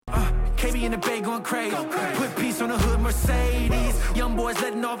KB in the bay going crazy. Put peace on the hood Mercedes. Young boys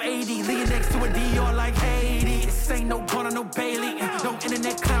letting off 80. Leaning next to a DR like Haiti. This ain't no Bonner, no Bailey. No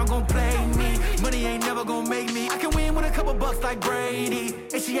internet clown gon' play me. Money ain't never gon' make me. I can win with a couple bucks like Brady.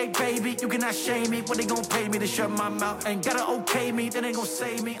 ACA baby, you cannot shame me. What they gon' pay me to shut my mouth? Ain't gotta okay me, then they gon'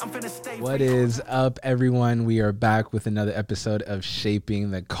 save me. I'm finna stay. What is up, everyone? We are back with another episode of Shaping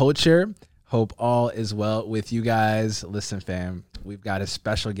the Culture. Hope all is well with you guys. Listen, fam, we've got a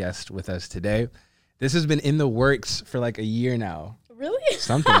special guest with us today. This has been in the works for like a year now. Really?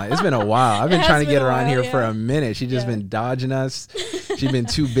 Something like it's been a while. I've been trying to get her on here for a minute. She's just been dodging us. She's been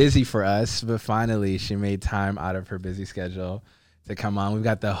too busy for us, but finally she made time out of her busy schedule to come on. We've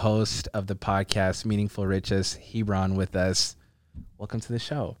got the host of the podcast, Meaningful Riches, Hebron, with us. Welcome to the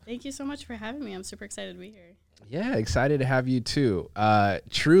show. Thank you so much for having me. I'm super excited to be here. Yeah, excited to have you too.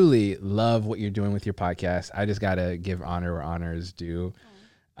 Truly love what you're doing with your podcast. I just got to give honor where honor is due.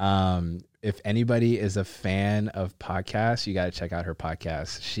 If anybody is a fan of podcasts, you got to check out her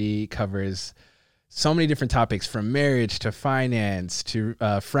podcast. She covers so many different topics, from marriage to finance to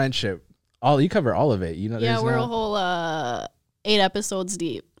friendship. You cover all of it. You know. Yeah, we're a whole 8 episodes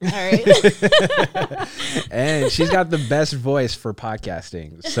deep. All right. And she's got the best voice for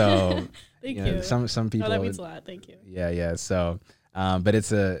podcasting. So Thank you. Some people. Oh, that means a lot. Thank you. Yeah. So, but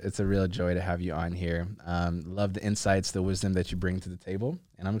it's a real joy to have you on here. Love the insights, the wisdom that you bring to the table,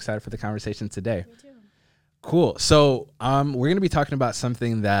 and I'm excited for the conversation today. Me too. Cool. So, we're gonna be talking about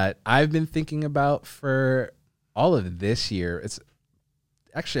something that I've been thinking about for all of this year.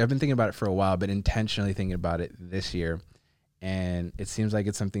 I've been thinking about it for a while, but intentionally thinking about it this year, and it seems like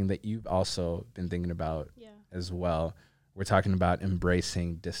it's something that you've also been thinking about as well. We're talking about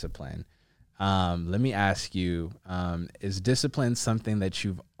embracing discipline. Let me ask you, is discipline something that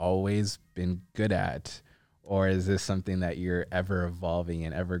you've always been good at, or is this something that you're ever evolving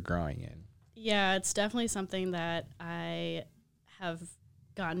and ever growing in? Yeah, it's definitely something that I have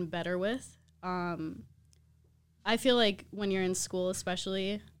gotten better with. I feel like when you're in school,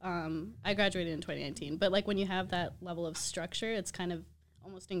 especially, I graduated in 2019, but like when you have that level of structure, it's kind of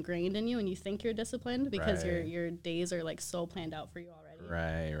almost ingrained in you, and you think you're disciplined because your days are like so planned out for you already.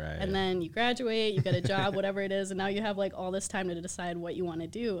 Right. And then you graduate, you get a job, whatever it is, and now you have like all this time to decide what you want to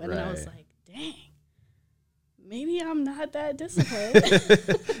do. And then I was like, dang, maybe I'm not that disciplined.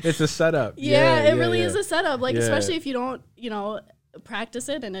 It's a setup. It really is a setup. Like, especially if you don't, practice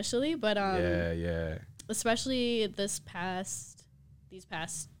it initially. But especially these past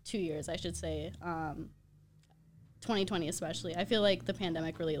 2 years, I should say, 2020 especially. I feel like the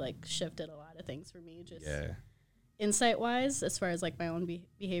pandemic really like shifted a lot of things for me. Just insight-wise, as far as like my own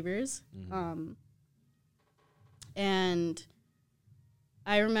behaviors. Mm-hmm. And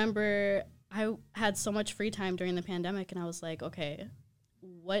I remember I had so much free time during the pandemic, and I was like, okay,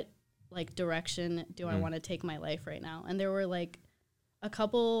 what like direction do I want to take my life right now? And there were like a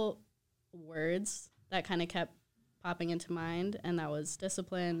couple words that kind of kept popping into mind, and that was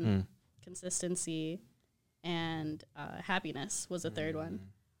discipline, consistency, and happiness was the third one.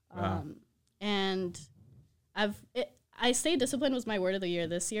 Wow. And I say discipline was my word of the year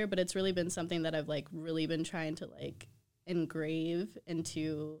this year, but it's really been something that I've like really been trying to like engrave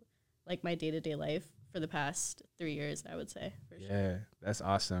into like my day-to-day life for the past 3 years, I would say. For sure. That's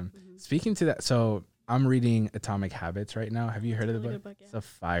awesome. Mm-hmm. Speaking to that, so I'm reading Atomic Habits right now. Have you heard of the book? It's a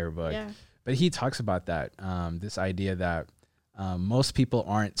fire book. Yeah. But he talks about that, this idea that most people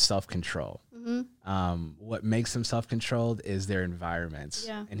aren't self-control. Mm-hmm. What makes them self-controlled is their environments.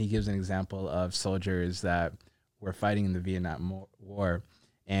 Yeah. And he gives an example of soldiers that were fighting in the Vietnam War,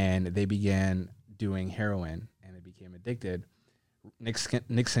 and they began doing heroin, and they became addicted.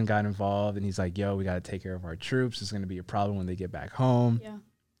 Nixon got involved, and he's like, yo, we got to take care of our troops. It's going to be a problem when they get back home. Yeah.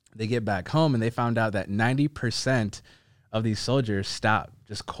 They get back home, and they found out that 90% of these soldiers stopped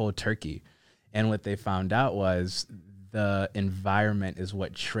just cold turkey. And what they found out was the environment is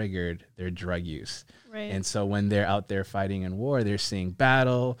what triggered their drug use. Right. And so when they're out there fighting in war, they're seeing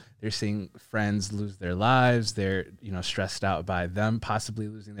battle, they're seeing friends lose their lives, they're, stressed out by them possibly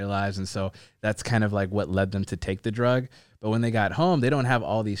losing their lives. And so that's kind of like what led them to take the drug. But when they got home, they don't have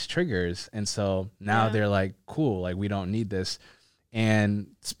all these triggers. And so now they're like, cool, like we don't need this. And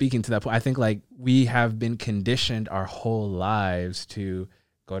speaking to that point, I think like we have been conditioned our whole lives to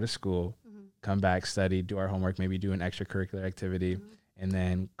go to school, come back, study, do our homework, maybe do an extracurricular activity, and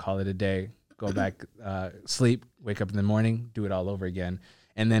then call it a day, go back, sleep, wake up in the morning, do it all over again.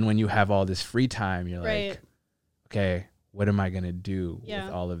 And then when you have all this free time, you're like, okay, what am I going to do with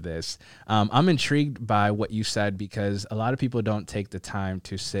all of this? I'm intrigued by what you said, because a lot of people don't take the time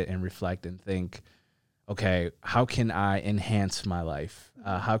to sit and reflect and think, okay, how can I enhance my life?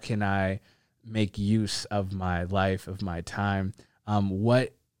 How can I make use of my life, of my time?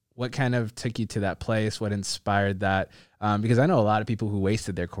 What kind of took you to that place? What inspired that? Because I know a lot of people who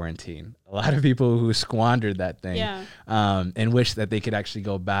wasted their quarantine, a lot of people who squandered that thing, and wish that they could actually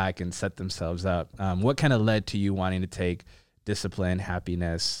go back and set themselves up. What kind of led to you wanting to take discipline,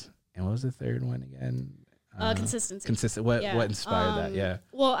 happiness, and what was the third one again? Consistency. What inspired that? Yeah.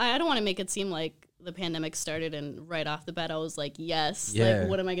 Well, I don't want to make it seem like the pandemic started and right off the bat I was like, yes, like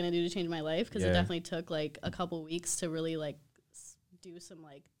what am I going to do to change my life? Because it definitely took like a couple weeks to really like do some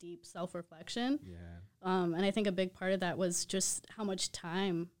like deep self-reflection. And I think a big part of that was just how much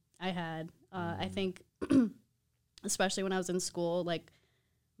time I had. I think especially when I was in school, like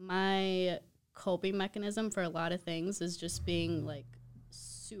my coping mechanism for a lot of things is just being like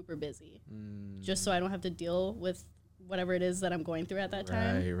super busy, just so I don't have to deal with whatever it is that I'm going through at that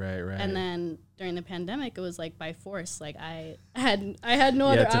time. Right. And then during the pandemic, it was like by force. Like I had no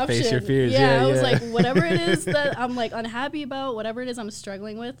other option. Face your fears. I was like, whatever it is that I'm like unhappy about, whatever it is I'm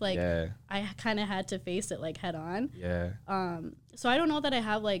struggling with, like I kind of had to face it like head on. So I don't know that I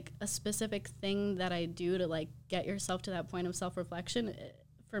have like a specific thing that I do to like get yourself to that point of self-reflection.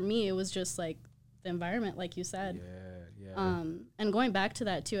 For me, it was just like the environment, like you said. And going back to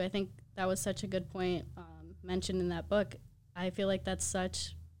that too, I think that was such a good point mentioned in that book. I feel like that's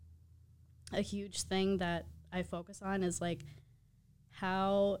such a huge thing that I focus on is like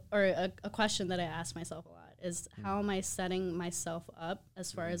how, or a question that I ask myself a lot is how am I setting myself up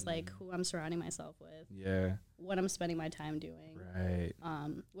as far as like who I'm surrounding myself with, what I'm spending my time doing,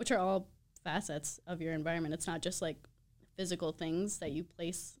 which are all facets of your environment. It's not just like physical things that you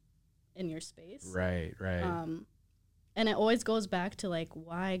place in your space. Right. And it always goes back to like,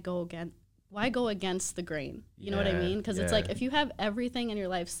 why go against the grain? You know what I mean? Because it's like, if you have everything in your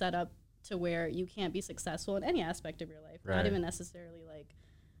life set up to where you can't be successful in any aspect of your life, not even necessarily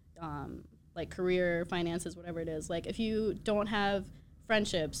like career, finances, whatever it is. Like if you don't have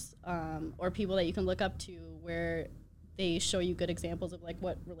friendships or people that you can look up to where they show you good examples of like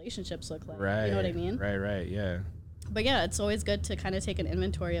what relationships look like. You know what I mean? Right. Yeah. But yeah, it's always good to kind of take an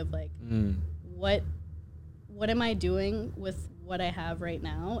inventory of like what am I doing with what I have right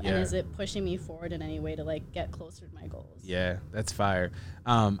now, and is it pushing me forward in any way to like get closer to my goals? Yeah, that's fire.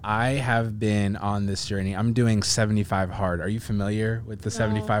 I have been on this journey. I'm doing 75 hard. Are you familiar with the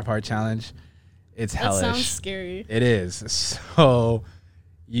 75 hard challenge? It's hellish. That sounds scary. It is. So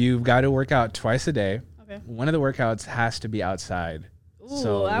you've got to work out twice a day. Okay. One of the workouts has to be outside. Ooh,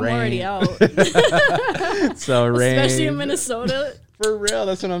 so I'm already out. So rain. Especially in Minnesota. For real,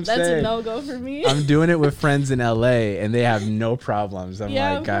 that's what I'm saying. That's a no-go for me. I'm doing it with friends in LA, and they have no problems. I'm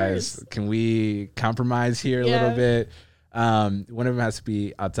like, guys, can we compromise here a little bit? One of them has to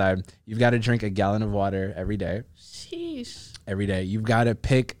be outside. You've got to drink a gallon of water every day. Sheesh. Every day. You've got to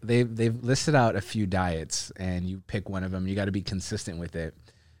pick. They've listed out a few diets, and you pick one of them. You got to be consistent with it.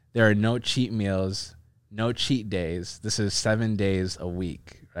 There are no cheat meals, no cheat days. This is 7 days a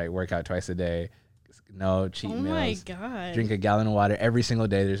week, right? Workout twice a day. No cheat meals. Oh my God. Drink a gallon of water every single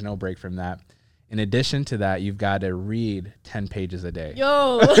day. There's no break from that. In addition to that, you've got to read 10 pages a day.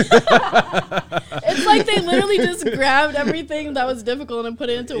 Yo. It's like they literally just grabbed everything that was difficult and put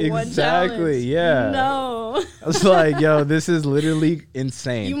it into one challenge. Exactly, yeah. No. I was like, yo, this is literally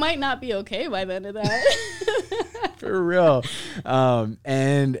insane. You might not be okay by the end of that. For real.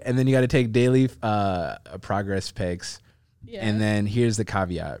 And then you got to take daily progress pics. Yeah. And then here's the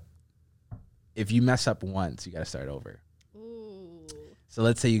caveat. If you mess up once, you got to start over. Ooh. So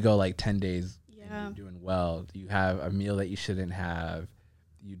let's say you go like 10 days and you're doing well. You have a meal that you shouldn't have.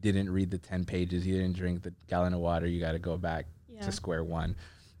 You didn't read the 10 pages. You didn't drink the gallon of water. You got to go back to square one.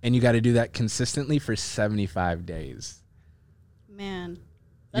 And you got to do that consistently for 75 days. Man.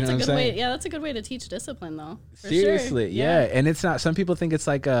 That's a good way. Yeah, that's a good way to teach discipline though. Seriously. Sure. Yeah. And it's not, some people think it's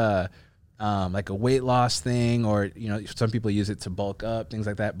like a weight loss thing, or, you know, some people use it to bulk up, things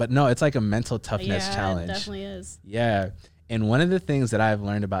like that. But no, it's like a mental toughness challenge. It definitely is. Yeah. And one of the things that I've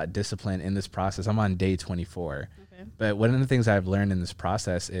learned about discipline in this process, I'm on day 24. Okay. But one of the things I've learned in this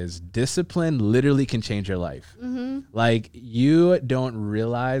process is discipline literally can change your life. Mm-hmm. Like, you don't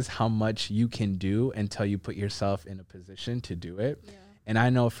realize how much you can do until you put yourself in a position to do it. Yeah. And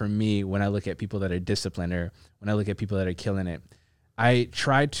I know for me, when I look at people that are disciplined, or when I look at people that are killing it, I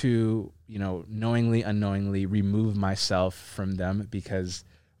try to, you know, knowingly, unknowingly remove myself from them, because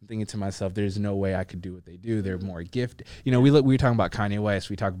I'm thinking to myself, there's no way I could do what they do. They're more gifted. You know, we were talking about Kanye West.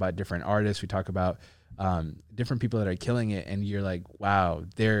 We talk about different artists. We talk about different people that are killing it, and you're like, wow,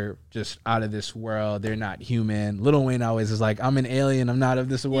 they're just out of this world. They're not human. Lil Wayne always is like, I'm an alien. I'm not of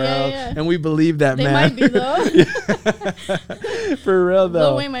this world. And we believe that, they man. They might be, though. For real, though.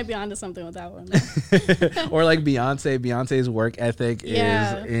 Lil Wayne might be onto something with that one. Or like Beyonce. Beyonce's work ethic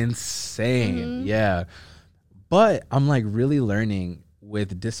is insane. Yeah. But I'm like really learning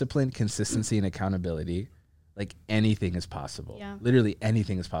with discipline, consistency, and accountability, like anything is possible. Literally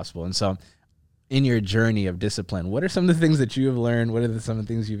anything is possible. And so in your journey of discipline, what are some of the things that you have learned? What are some of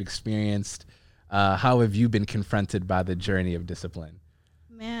the things you've experienced? How have you been confronted by the journey of discipline?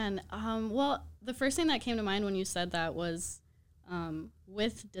 Man, well, the first thing that came to mind when you said that was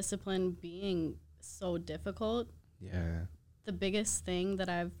with discipline being so difficult. Yeah. The biggest thing that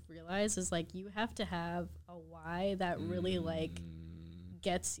I've realized is like you have to have a why that really like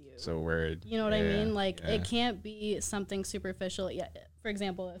gets you. So word. You know what I mean? Like it can't be something superficial. Yeah. For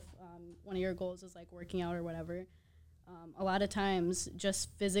example, if one of your goals is like working out or whatever, a lot of times just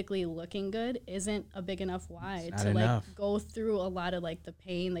physically looking good isn't a big enough why to like go through a lot of like the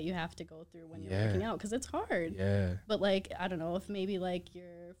pain that you have to go through when you're working out, because it's hard. But like, I don't know, if maybe like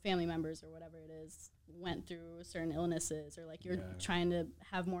your family members or whatever it is went through certain illnesses, or like you're trying to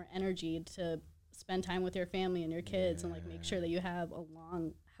have more energy to spend time with your family and your kids and like make sure that you have a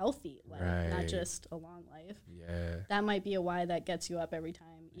long healthy life, not just a long life. That might be a why that gets you up every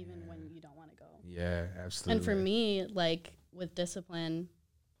time, even when you don't want to go. Absolutely. And for me, like with discipline,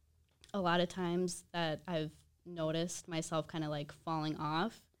 a lot of times that I've noticed myself kind of like falling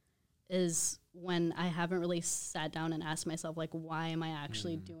off is when I haven't really sat down and asked myself, like, why am I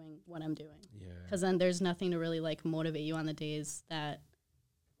actually doing what I'm doing? Because then there's nothing to really like motivate you on the days that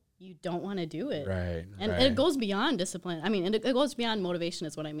you don't want to do it. And it goes beyond discipline. I mean, it goes beyond motivation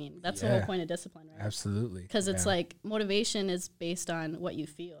is what I mean. That's the whole point of discipline, right? Absolutely. Because it's like motivation is based on what you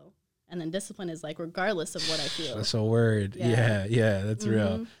feel. And then discipline is like regardless of what I feel. That's a word. Yeah, that's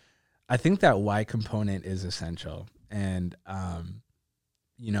real. I think that why component is essential. And,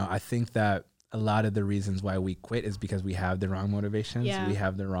 you know, I think that a lot of the reasons why we quit is because we have the wrong motivations. We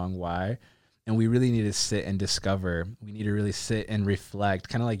have the wrong why. And we really need to sit and discover. We need to really sit and reflect,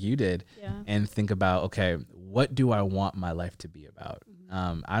 kind of like you did, and think about, okay, what do I want my life to be about?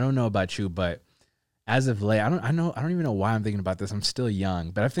 I don't know about you, but as of late, I don't even know why I'm thinking about this. I'm still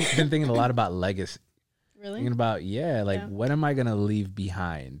young, but I've been thinking a lot about legacy. Really? Thinking about, what am I going to leave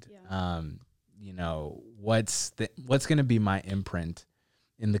behind? You know, what's going to be my imprint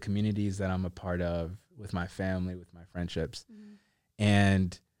in the communities that I'm a part of, with my family, with my friendships.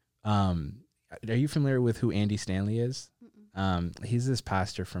 And are you familiar with who Andy Stanley is? He's this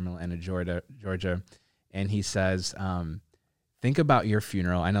pastor from Atlanta, Georgia, and he says, think about your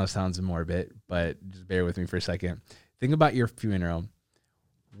funeral. I know it sounds morbid, but just bear with me for a second. Think about your funeral.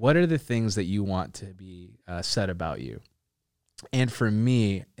 What are the things that you want to be said about you? And for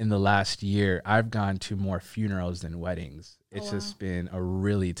me, in the last year, I've gone to more funerals than weddings. It's just been a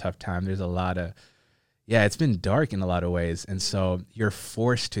really tough time. There's a lot of, it's been dark in a lot of ways. And so you're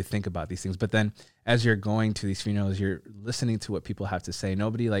forced to think about these things. But then as you're going to these funerals, you're listening to what people have to say.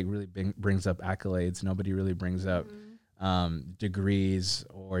 Nobody like really brings up accolades. Nobody really brings up degrees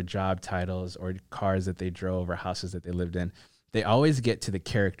or job titles or cars that they drove or houses that they lived in. They always get to the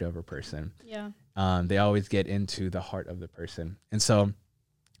character of a person. They always get into the heart of the person. And so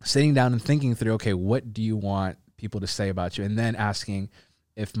sitting down and thinking through, okay, what do you want people to say about you? And then asking,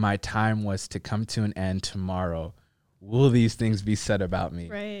 if my time was to come to an end tomorrow, will these things be said about me?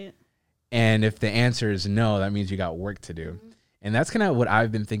 Right. And if the answer is no, that means you got work to do. And that's kind of what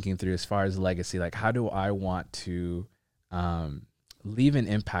I've been thinking through as far as legacy. Like, how do I want to leave an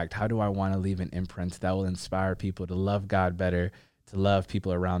impact? How do I want to leave an imprint that will inspire people to love God better, to love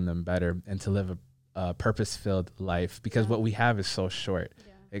people around them better, and to live a purpose-filled life? Because what we have is so short.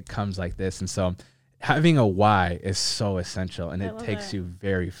 It comes like this. And so having a why is so essential, and it takes you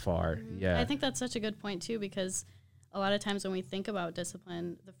very far. I think that's such a good point too, because a lot of times when we think about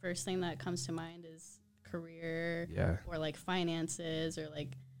discipline, the first thing that comes to mind is career or like finances or like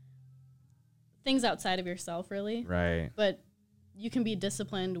things outside of yourself, really. But you can be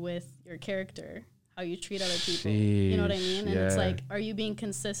disciplined with your character, how you treat other people. You know what I mean? And it's like, are you being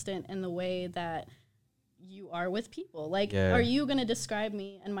consistent in the way that you are with people? Like, are you going to describe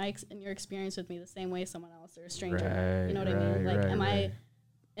me and and your experience with me the same way someone else or a stranger? You know what I mean? Like, am I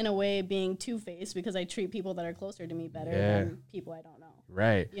in a way being two-faced because I treat people that are closer to me better than people I don't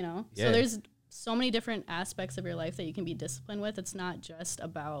know? You know? So there's so many different aspects of your life that you can be disciplined with. It's not just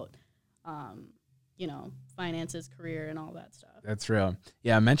about finances, career, and all that stuff. That's real.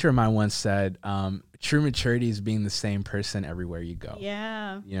 Yeah, a mentor of mine once said, true maturity is being the same person everywhere you go.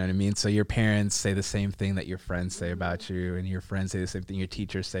 Yeah. You know what I mean? So your parents say the same thing that your friends say about you, and your friends say the same thing your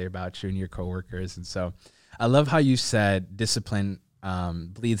teachers say about you, and your coworkers. And so I love how you said discipline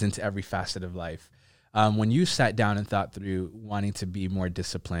bleeds into every facet of life. When you sat down and thought through wanting to be more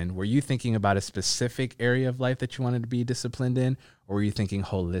disciplined, were you thinking about a specific area of life that you wanted to be disciplined in, or were you thinking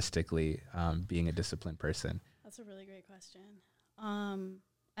holistically being a disciplined person? That's a really great question.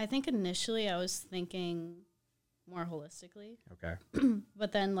 I think initially I was thinking more holistically. Okay.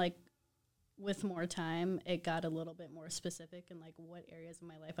 But then, like, with more time, it got a little bit more specific in, like, what areas of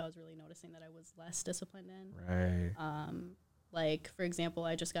my life I was really noticing that I was less disciplined in. Right. Like, for example,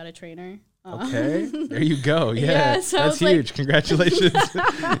 I just got a trainer. Okay. There you go. Yeah. So that's huge. Like, congratulations.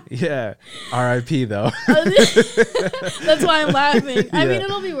 Yeah. RIP though. That's why I'm laughing. I mean,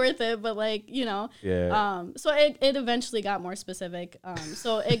 it'll be worth it, but like, Yeah. So it eventually got more specific.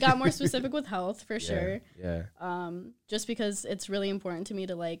 So it got more specific with health for sure. Yeah. Just because it's really important to me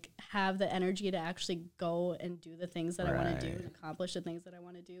to like have the energy to actually go and do the things that I want to do and accomplish the things that I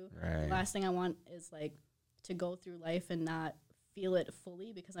want to do. Right. The last thing I want is like to go through life and not feel it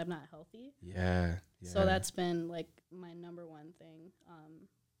fully because I'm not healthy. Yeah. So that's been like my number one thing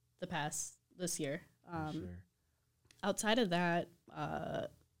this year. Sure. Outside of that,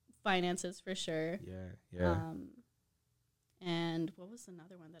 finances for sure. Yeah. And what was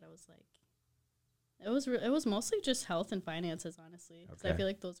another one that I was like, it was mostly just health and finances, honestly. Because I feel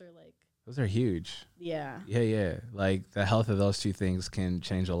like those are huge. Yeah. Yeah. Like the health of those two things can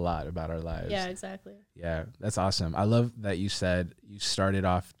change a lot about our lives. Yeah, exactly. Yeah, that's awesome. I love that you said you started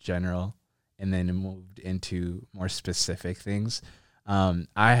off general and then moved into more specific things. I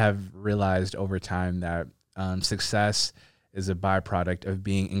have realized over time that success is a byproduct of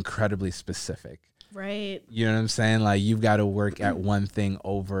being incredibly specific. Right. You know what I'm saying? Like you've got to work at one thing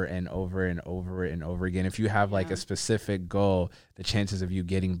over and over and over and over again. If you have like a specific goal, the chances of you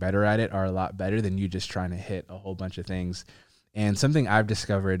getting better at it are a lot better than you just trying to hit a whole bunch of things. And something I've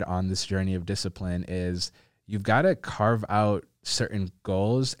discovered on this journey of discipline is you've got to carve out certain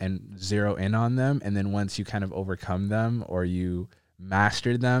goals and zero in on them. And then once you kind of overcome them or you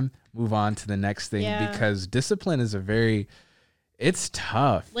master them, move on to the next thing because discipline is it's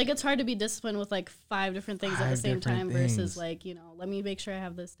tough. Like it's hard to be disciplined with like 5 different things at the same time versus like, let me make sure I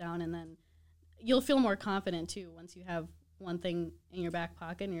have this down, and then you'll feel more confident too once you have one thing in your back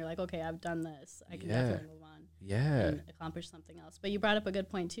pocket and you're like, okay, I've done this. I can definitely move on and accomplish something else. But you brought up a good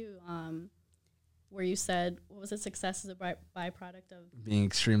point too, where you said, what was it? Success is a byproduct of being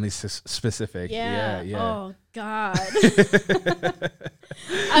extremely specific. Yeah. Oh God.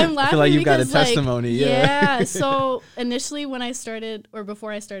 I'm laughing. I feel like you've got a testimony. Yeah. So initially when I started, or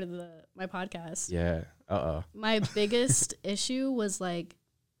before I started my podcast. Yeah. My biggest issue was like,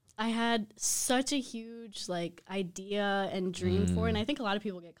 I had such a huge like idea and dream for, and I think a lot of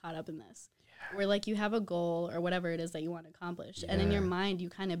people get caught up in this. Where like you have a goal or whatever it is that you want to accomplish, and in your mind you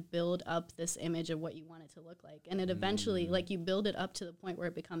kind of build up this image of what you want it to look like, and it eventually like you build it up to the point where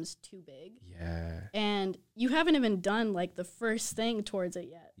it becomes too big, and you haven't even done like the first thing towards it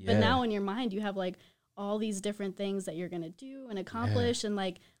yet, but now in your mind you have like all these different things that you're gonna do and accomplish, and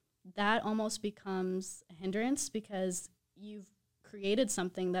like that almost becomes a hindrance because you've created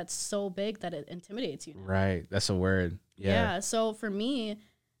something that's so big that it intimidates you now. Right, that's a word. So for me,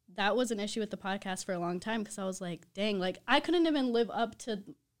 that was an issue with the podcast for a long time because I was like, dang, like I couldn't even live up to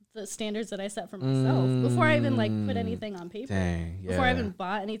the standards that I set for myself before I even like put anything on paper. Before I even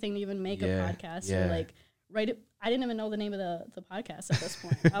bought anything to even make a podcast or like write it. I didn't even know the name of the podcast at this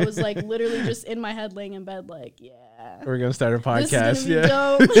point. I was like literally just in my head laying in bed like, we're going to start a podcast. This is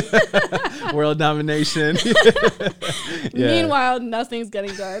gonna be dope. World domination. Meanwhile, nothing's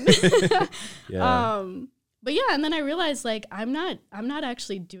getting done. But yeah, and then I realized like I'm not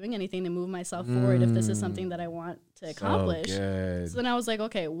actually doing anything to move myself forward if this is something that I want to accomplish. So then I was like,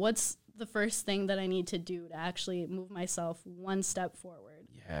 okay, what's the first thing that I need to do to actually move myself one step forward?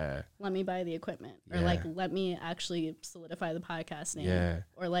 Let me buy the equipment, or like let me actually solidify the podcast name,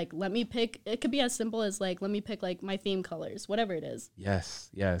 or like let me pick. It could be as simple as like let me pick like my theme colors, whatever it is.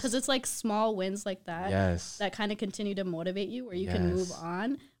 Because it's like small wins like that that kind of continue to motivate you, where you can move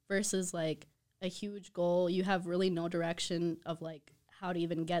on versus like a huge goal. You have really no direction of like how to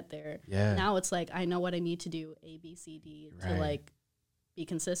even get there. Now it's like I know what I need to do, A, B, C, D, to like be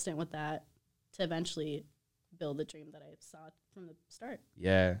consistent with that to eventually build the dream that I saw from the start.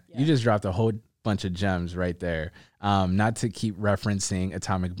 You just dropped a whole bunch of gems right there. Not to keep referencing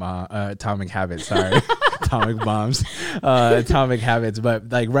Atomic Habits, sorry. atomic bombs, atomic habits. But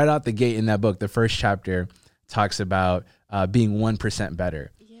like right out the gate in that book, the first chapter talks about being 1%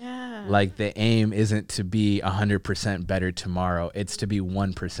 better. Yeah. Like the aim isn't to be 100% better tomorrow. It's to be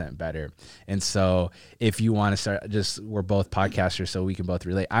 1% better. And so if you want to start, we're both podcasters, so we can both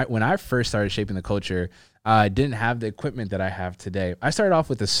relate. When I first started shaping the culture, I didn't have the equipment that I have today. I started off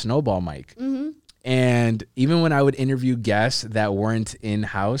with a snowball mic. Mm-hmm. And even when I would interview guests that weren't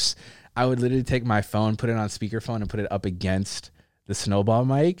in-house, I would literally take my phone, put it on speakerphone, and put it up against the snowball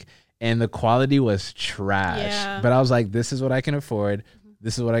mic. And the quality was trash. Yeah. But I was like, this is what I can afford.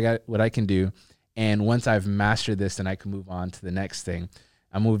 This is what I got, what I can do. And once I've mastered this, then I can move on to the next thing.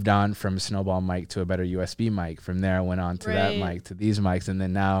 I moved on from a snowball mic to a better USB mic. From there, I went on to that mic, to these mics, and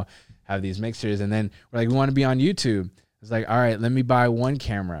then now have these mixers. And then we're like, we want to be on YouTube. It's like, all right, let me buy one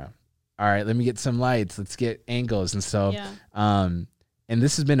camera. All right, let me get some lights. Let's get angles. And so, and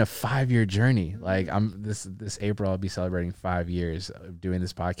this has been a 5-year journey. Like this April, I'll be celebrating 5 years of doing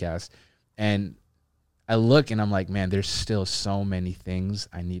this podcast. And I look and I'm like, man, there's still so many things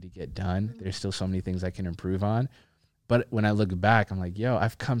I need to get done. There's still so many things I can improve on. But when I look back, I'm like, yo,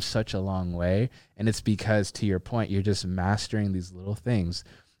 I've come such a long way. And it's because, to your point, you're just mastering these little things.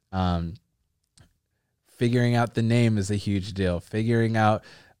 Figuring out the name is a huge deal. Figuring out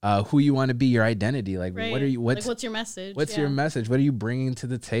who you want to be, your identity. Like, what are you? What's your message? What's your message? What are you bringing to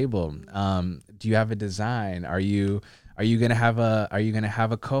the table? Do you have a design? Are you gonna have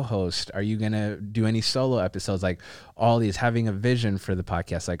a co-host? Are you gonna do any solo episodes? Like all these, having a vision for the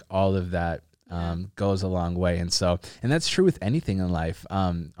podcast, like all of that goes a long way. And so, and that's true with anything in life.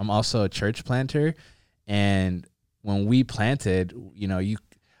 I'm also a church planter, and when we planted,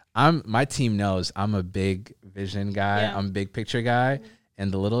 my team knows I'm a big vision guy. I'm a big picture guy.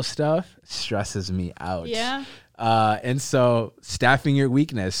 And the little stuff stresses me out. Yeah. And so staffing your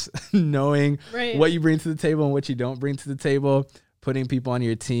weakness, knowing what you bring to the table and what you don't bring to the table, putting people on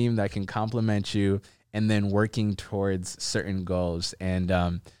your team that can complement you, and then working towards certain goals. And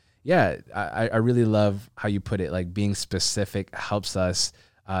I really love how you put it. Like, being specific helps us,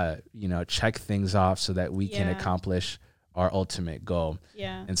 check things off so that we can accomplish our ultimate goal.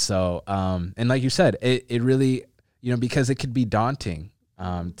 Yeah. And so, and like you said, it really, because it could be daunting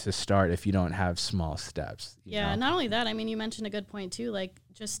to start if you don't have small steps. You know? Not only that, I mean, you mentioned a good point too, like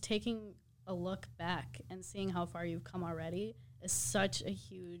just taking a look back and seeing how far you've come already is such a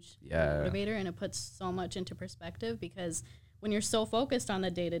huge motivator, and it puts so much into perspective, because when you're so focused on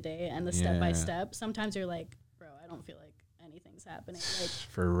the day-to-day and the step-by-step, sometimes you're like, bro, I don't feel like anything's happening. Like,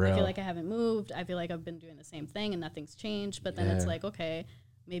 for real. I feel like I haven't moved. I feel like I've been doing the same thing and nothing's changed. But then it's like, okay,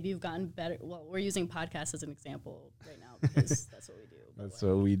 maybe you've gotten better. Well, we're using podcasts as an example right now because that's what we do. That's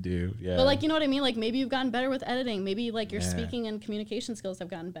what we do. Yeah. But like, you know what I mean? Like, maybe you've gotten better with editing. Maybe like your speaking and communication skills have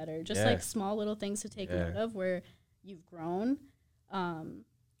gotten better. Just like small little things to take note of where you've grown. I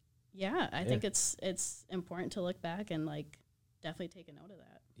think it's important to look back and like definitely take a note of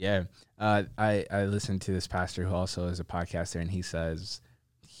that. Yeah. I listened to this pastor who also is a podcaster, and he says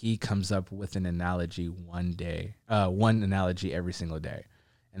he comes up with an analogy one analogy every single day,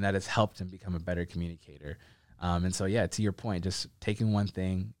 and that has helped him become a better communicator. And so, to your point, just taking one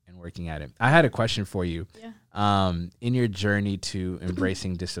thing and working at it. I had a question for you. Yeah. In your journey to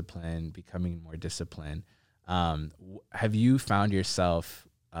embracing discipline, becoming more disciplined, have you found yourself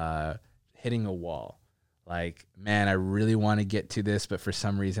hitting a wall? Like, man, I really want to get to this, but for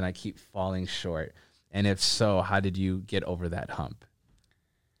some reason I keep falling short. And if so, how did you get over that hump?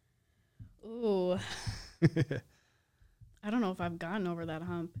 Ooh. I don't know if I've gotten over that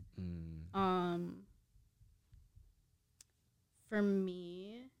hump. For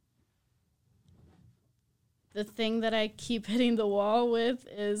me, the thing that I keep hitting the wall with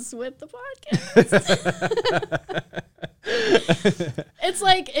is with the podcast.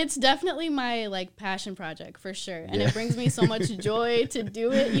 It's definitely my like passion project for sure. And it brings me so much joy to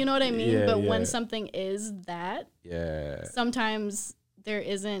do it. You know what I mean? But when something is that, sometimes there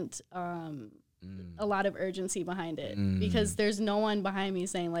isn't a lot of urgency behind it because there's no one behind me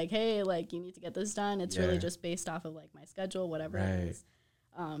saying like, hey, like you need to get this done. It's really just based off of like my schedule, whatever it is.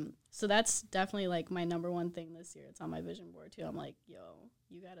 So that's definitely like my number one thing this year. It's on my vision board too. I'm like, yo,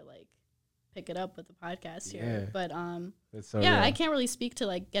 you gotta like pick it up with the podcast here. But I can't really speak to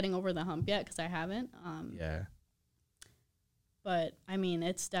like getting over the hump yet because I haven't. But I mean,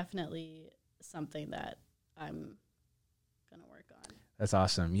 it's definitely something that I'm gonna work on. That's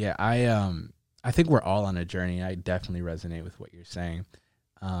awesome. Yeah, I think we're all on a journey. I definitely resonate with what you're saying.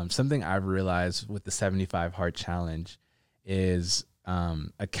 Something I've realized with the 75 Hard Challenge is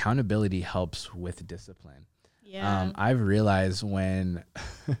accountability helps with discipline. Yeah. I've realized when,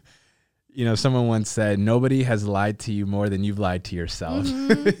 You know, someone once said, nobody has lied to you more than you've lied to yourself.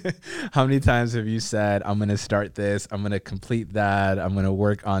 How many times have you said, I'm going to start this, I'm going to complete that, I'm going to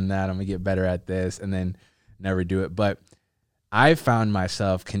work on that, I'm going to get better at this, and then never do it? But I found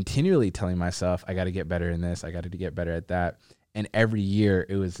myself continually telling myself, I got to get better in this, I got to get better at that. And every year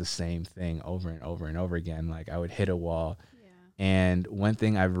it was the same thing over and over and over again. Like I would hit a wall. Yeah. And one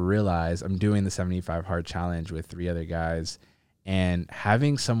thing I've realized, I'm doing the 75 hard challenge with 3 other guys, and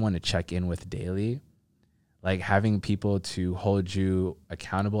having someone to check in with daily, like having people to hold you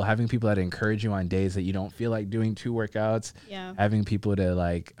accountable, having people that encourage you on days that you don't feel like doing 2 workouts, having people to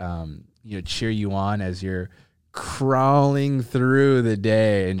like, cheer you on as you're crawling through the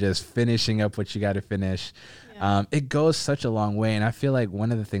day and just finishing up what you got to finish. It goes such a long way. And I feel like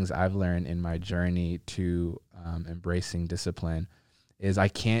one of the things I've learned in my journey to embracing discipline is I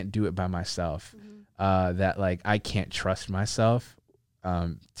can't do it by myself. That like I can't trust myself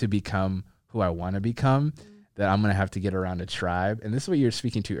to become who I want to become, that I'm going to have to get around a tribe. And this is what you were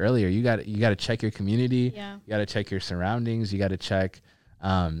speaking to earlier. You got to check your community. You got to check your surroundings. You got to check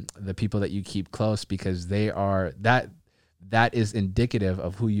the people that you keep close, because they are that is indicative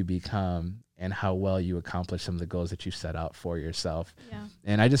of who you become and how well you accomplish some of the goals that you set out for yourself.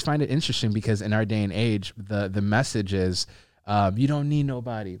 And I just find it interesting because in our day and age, the message is you don't need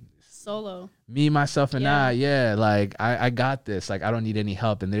nobody. Solo. Me, myself, and I. Like I got this. Like I don't need any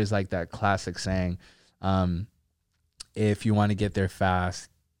help. And there's like that classic saying, if you want to get there fast,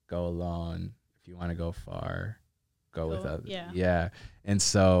 go alone. If you want to go far, go with others. Yeah. And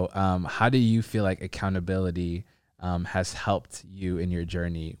so how do you feel like accountability has helped you in your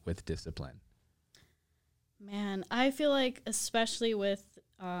journey with discipline? Man, I feel like especially with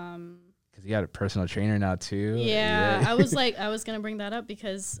because you got a personal trainer now too. I was gonna bring that up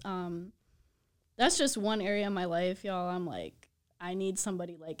because that's just one area of my life, y'all. I'm like, I need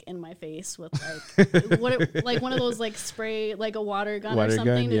somebody like in my face with like like one of those like spray, like a water gun or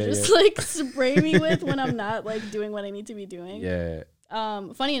something to just like spray me with when I'm not like doing what I need to be doing.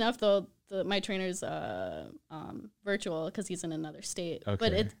 Funny enough though, my trainer's virtual because he's in another state,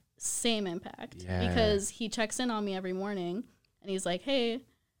 but it's same impact because he checks in on me every morning and he's like, hey,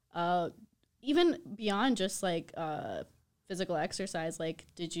 even beyond just like physical exercise, like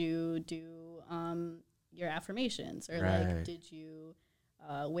did you do your affirmations, or like did you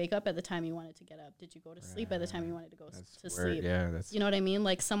wake up at the time you wanted to get up? Did you go to sleep at the time you wanted to go to sleep? You know what I mean?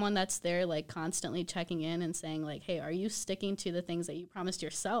 Like someone that's there like constantly checking in and saying like, hey, are you sticking to the things that you promised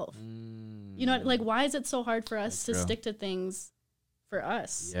yourself? You know, like why is it so hard for us to stick to things for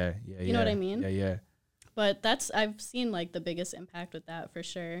us? You know what I mean? But I've seen like the biggest impact with that for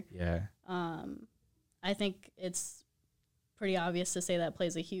sure. I think it's pretty obvious to say that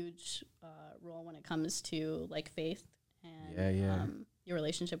plays a huge role when it comes to like faith and your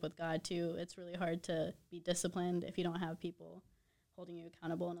relationship with God too. It's really hard to be disciplined if you don't have people holding you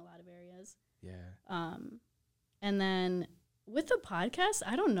accountable in a lot of areas. And then with the podcast,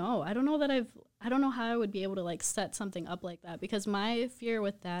 I don't know how I would be able to like set something up like that, because my fear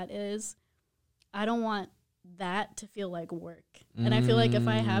with that is I don't want that to feel like work. And I feel like if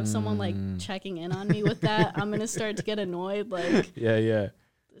I have someone like checking in on me with that, I'm gonna start to get annoyed. Like,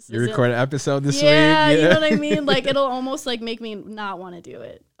 you record an episode this week. You know what I mean? Like it'll almost like make me not want to do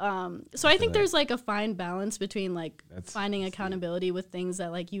it. So I think there's like a fine balance between like finding accountability with things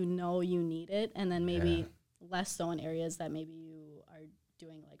that like you need it, and then maybe less so in areas that maybe you are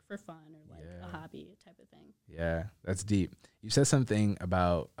doing like for fun or like a hobby type of thing. Yeah, that's deep. You said something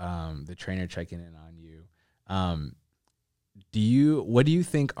about the trainer checking in on you. What do you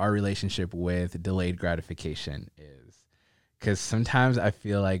think our relationship with delayed gratification is? Because sometimes I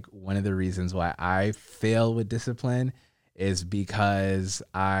feel like one of the reasons why I fail with discipline is because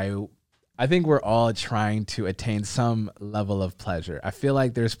I think we're all trying to attain some level of pleasure. I feel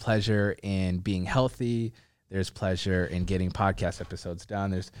like there's pleasure in being healthy. There's pleasure in getting podcast episodes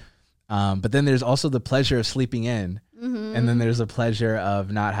done. But then there's also the pleasure of sleeping in. And then there's a pleasure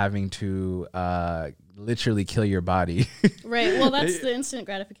of not having to literally kill your body. Right. Well, that's the instant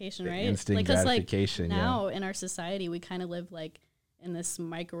gratification, right? Instant gratification. Like, now in our society, we kind of live like in this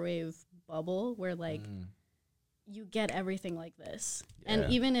microwave bubble where like you get everything like this.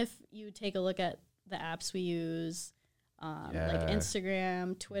 And even if you take a look at the apps we use, like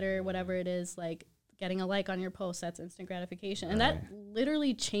Instagram, Twitter, whatever it is, like getting a like on your post, that's instant gratification. And that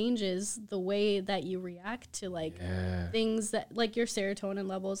literally changes the way that you react to like things that like your serotonin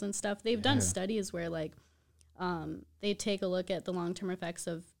levels and stuff. They've done studies where like they take a look at the long-term effects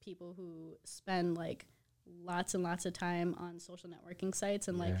of people who spend like lots and lots of time on social networking sites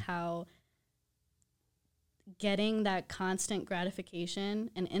and like how getting that constant gratification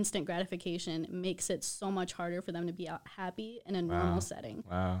and instant gratification makes it so much harder for them to be happy in a normal setting.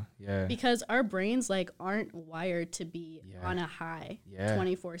 Wow. Yeah. Because our brains like aren't wired to be on a high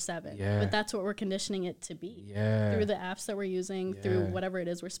 24/7. But that's what we're conditioning it to be through the apps that we're using, through whatever it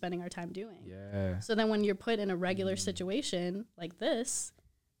is we're spending our time doing. So then when you're put in a regular situation like this,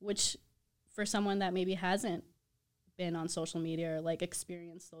 which for someone that maybe hasn't been on social media or like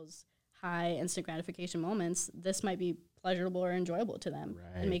experienced those high instant gratification moments, this might be pleasurable or enjoyable to them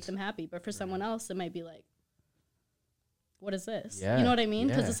and make them happy. But for someone else, it might be like, what is this? You know what I mean?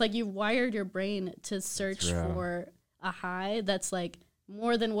 Because it's like you've wired your brain to search for a high that's like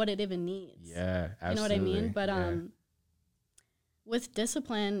more than what it even needs. Yeah, absolutely. You know what I mean? But with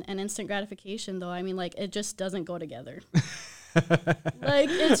discipline and instant gratification, though, I mean, like, it just doesn't go together. Like,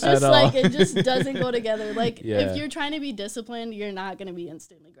 it's just like, it just doesn't go together. Like, if you're trying to be disciplined, you're not going to be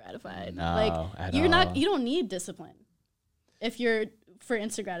instantly gratified. No, like, you don't need discipline if you're for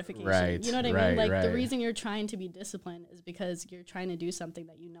instant gratification. You know what I mean? Like, the reason you're trying to be disciplined is because you're trying to do something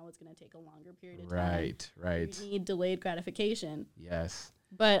that you know is going to take a longer period of time. You need delayed gratification. Yes.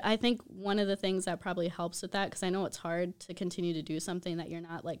 But I think one of the things that probably helps with that, because I know it's hard to continue to do something that you're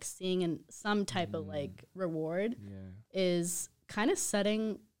not like seeing in some type of like reward, is kind of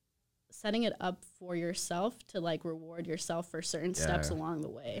setting it up for yourself to like reward yourself for certain steps along the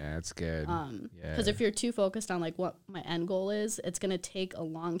way. Yeah, that's good. Because if you're too focused on like what my end goal is, it's going to take a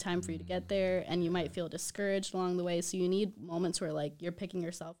long time for you to get there, and you might feel discouraged along the way. So you need moments where like you're picking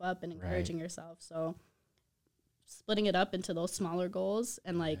yourself up and encouraging yourself. So splitting it up into those smaller goals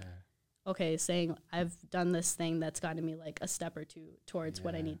and like, okay, saying I've done this thing that's gotten me like a step or two towards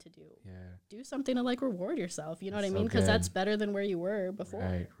what I need to do. Do something to like reward yourself. You know what I mean? Because that's better than where you were before.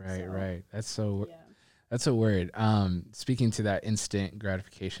 Right. That's so a word. Speaking to that instant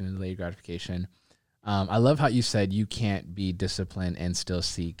gratification and delayed gratification, I love how you said you can't be disciplined and still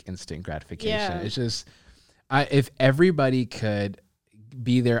seek instant gratification. It's just, if everybody could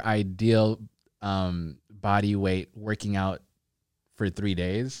be their ideal body weight working out for 3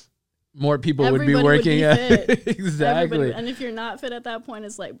 days, more people would be working out. Exactly. Everybody. And if you're not fit at that point,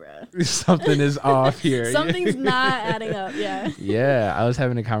 it's like, bruh, something is off here. Something's not adding up. Yeah. I was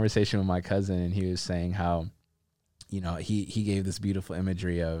having a conversation with my cousin, and he was saying how, you know, he gave this beautiful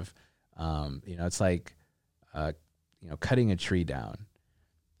imagery of, you know, it's like, you know, cutting a tree down.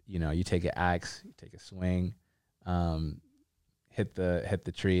 You know, you take an axe, you take a swing, hit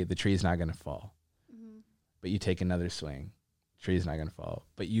the tree. The tree's not going to fall. But you take another swing, tree's not going to fall.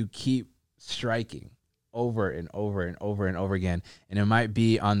 But you keep striking over and over and over and over again. And it might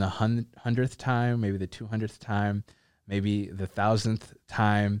be on the 100th time, maybe the 200th time, maybe the 1000th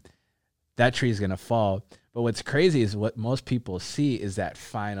time, that tree is going to fall. But what's crazy is what most people see is that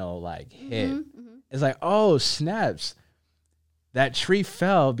final like hit. It's like, oh, snaps. That tree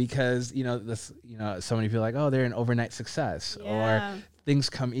fell because, you know, this, you know, so many people are like, oh, they're an overnight success, or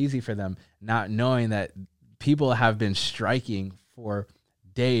things come easy for them, not knowing that people have been striking for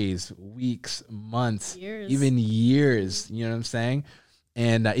days, weeks, months, even years. You know what I'm saying?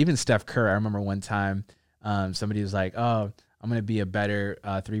 And even Steph Curry, I remember one time somebody was like, oh, I'm going to be a better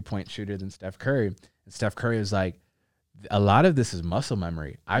 3-point shooter than Steph Curry. And Steph Curry was like, a lot of this is muscle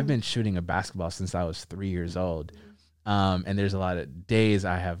memory. I've been shooting a basketball since I was 3 years old. And there's a lot of days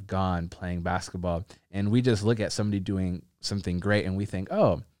I have gone playing basketball, and we just look at somebody doing something great and we think,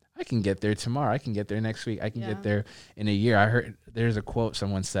 oh, I can get there tomorrow. I can get there next week. I can get there in a year. I heard there's a quote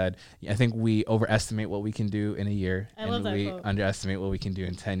someone said, I think we overestimate what we can do in a year, and we underestimate what we can do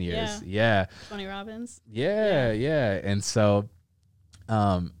in 10 years. Tony Robbins. And so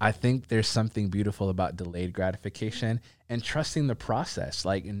I think there's something beautiful about delayed gratification and trusting the process,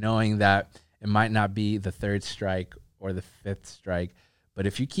 like knowing that it might not be the third strike or the fifth strike, but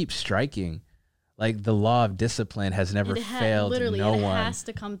if you keep striking, like the law of discipline has never failed no one. It has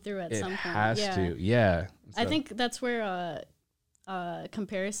to come through at some point. It has to. So I think that's where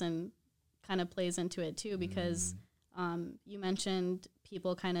comparison kind of plays into it too, because you mentioned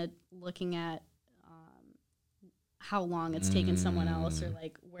people kind of looking at how long it's taken someone else, or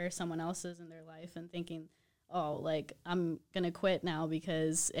like where someone else is in their life, and thinking, oh, like I'm going to quit now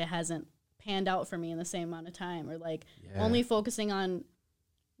because it hasn't panned out for me in the same amount of time, or like only focusing on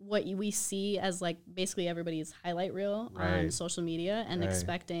what we see as like basically everybody's highlight reel on social media, and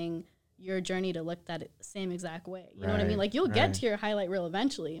expecting your journey to look that same exact way. You know what I mean? Like you'll get to your highlight reel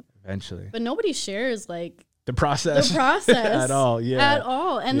eventually, but nobody shares like the process at all.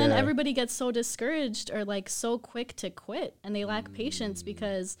 And then everybody gets so discouraged or like so quick to quit, and they lack patience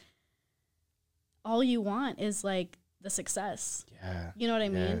because all you want is like the success. Yeah. You know what I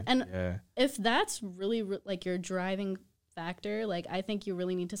mean? And if that's really like your driving factor, like I think you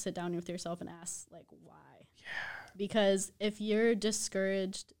really need to sit down with yourself and ask like why. Yeah. Because if you're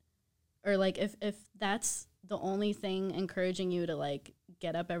discouraged, or like if that's the only thing encouraging you to like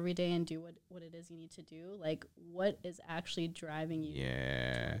get up every day and do what it is you need to do, like what is actually driving you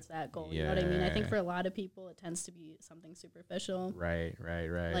towards that goal? You know what I mean? I think for a lot of people it tends to be something superficial. Right.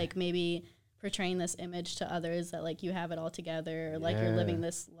 Like maybe portraying this image to others that like you have it all together, or like you're living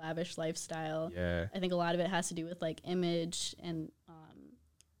this lavish lifestyle. Yeah. I think a lot of it has to do with like image and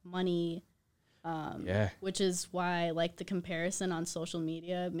money. Which is why like the comparison on social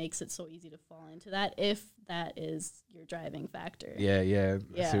media makes it so easy to fall into that if that is your driving factor. Yeah.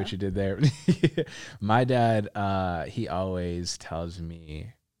 I see what you did there. My dad, he always tells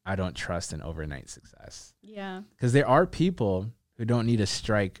me I don't trust in overnight success. Yeah. Because there are people who don't need to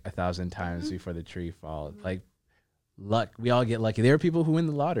strike 1,000 times before the tree falls. Like luck, we all get lucky. There are people who win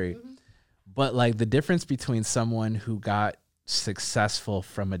the lottery. But like the difference between someone who got successful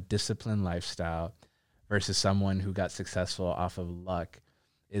from a disciplined lifestyle versus someone who got successful off of luck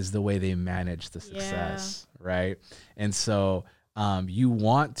is the way they manage the success, right? And so you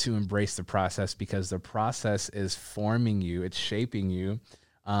want to embrace the process because the process is forming you, it's shaping you,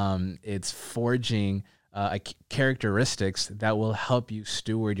 it's forging characteristics that will help you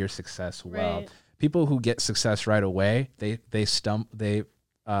steward your success well. Right. People who get success right away, they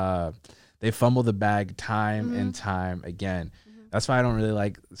fumble the bag time and time again. That's why I don't really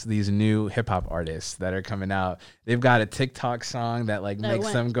like these new hip hop artists that are coming out. They've got a TikTok song that like makes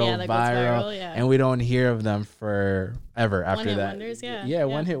them go viral, and we don't hear of them forever after that. Wonders,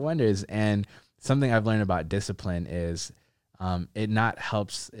 one hit wonders. And something I've learned about discipline is it not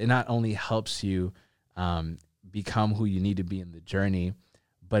only helps you become who you need to be in the journey,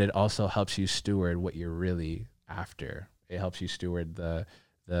 but it also helps you steward what you're really after. It helps you steward the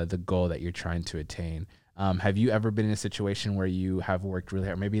goal that you're trying to attain. Have you ever been in a situation where you have worked really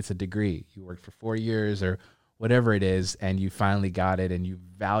hard? Maybe it's a degree. You worked for 4 years or whatever it is, and you finally got it and you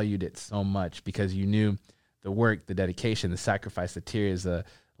valued it so much because you knew the work, the dedication, the sacrifice, the tears, the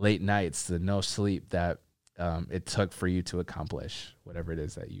late nights, the no sleep that it took for you to accomplish whatever it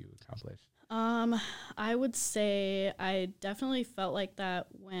is that you accomplished. I would say I definitely felt like that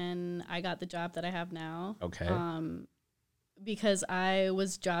when I got the job that I have now. Okay. Because I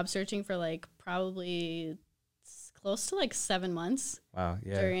was job searching for like probably close to like 7 months. Wow,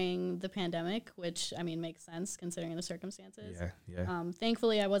 yeah. During the pandemic, which I mean makes sense considering the circumstances. Yeah.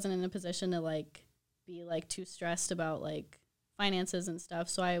 Thankfully, I wasn't in a position to like be like too stressed about like finances and stuff.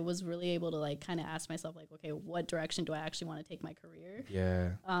 So I was really able to like kind of ask myself like, okay, what direction do I actually want to take my career? Yeah.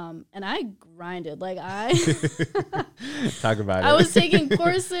 And I grinded. Like I talk about it. I was taking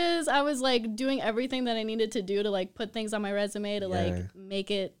courses. I was like doing everything that I needed to do to like put things on my resume to like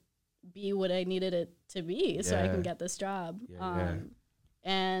make it be what I needed it to be so I can get this job.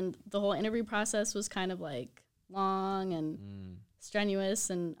 And the whole interview process was kind of like long and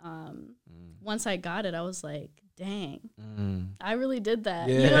strenuous. And once I got it, I was like, dang, I really did that.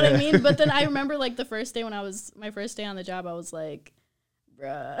 You know what I mean? But then I remember like the first day my first day on the job, I was like,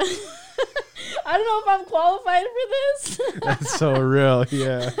 bruh, I don't know if I'm qualified for this. That's so real.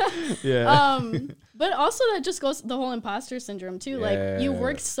 Yeah. But also that just goes the whole imposter syndrome too. Like you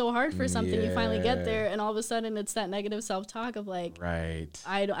worked so hard for something, you finally get there, and all of a sudden it's that negative self-talk of like, I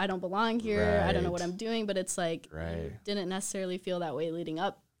don't belong here. I don't know what I'm doing. But it's like, you didn't necessarily feel that way leading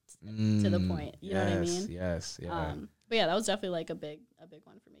up to the point. You know what I mean? Yes. Yeah. But yeah, that was definitely like a big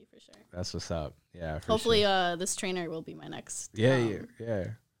one for me for sure. That's what's up. Yeah. Hopefully, this trainer will be my next.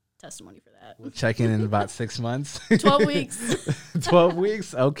 Testimony for that. We'll check in about 6 months. 12 weeks. 12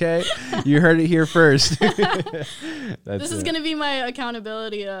 weeks. Okay. You heard it here first. This is going to be my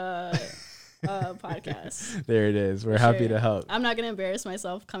accountability podcast. There it is. We're happy to help. I'm not going to embarrass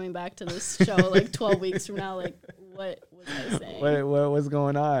myself coming back to this show like 12 weeks from now. Like, what was I saying? What was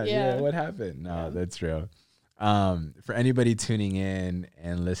going on? Yeah. What happened? No, that's real. For anybody tuning in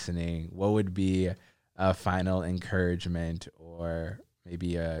and listening, what would be a final encouragement or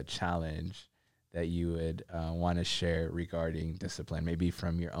maybe a challenge that you would want to share regarding discipline, maybe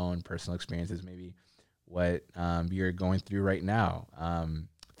from your own personal experiences, maybe what you're going through right now,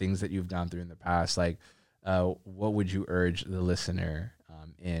 things that you've gone through in the past, like what would you urge the listener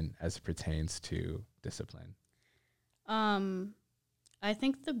in as it pertains to discipline? I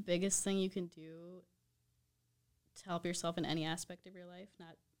think the biggest thing you can do to help yourself in any aspect of your life,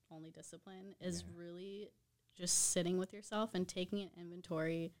 not only discipline, is really just sitting with yourself and taking an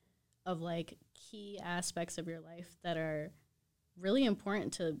inventory of like key aspects of your life that are really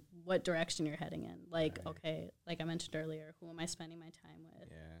important to what direction you're heading in. Like, okay, like I mentioned earlier, who am I spending my time with?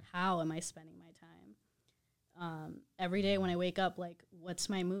 Yeah. How am I spending my time? Every day when I wake up, like, what's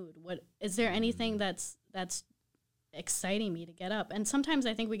my mood? What is there anything that's exciting me to get up? And sometimes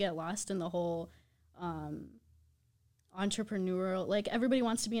I think we get lost in the whole entrepreneurial, like everybody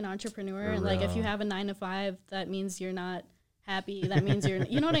wants to be an entrepreneur, and like if you have a 9 to 5, that means you're not happy. That means you're,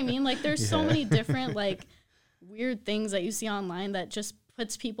 you know what I mean? Like there's so many different like weird things that you see online that just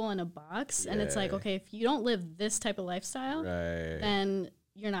puts people in a box, and it's like, okay, if you don't live this type of lifestyle, then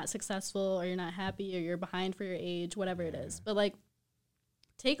you're not successful, or you're not happy, or you're behind for your age, whatever it is. But like,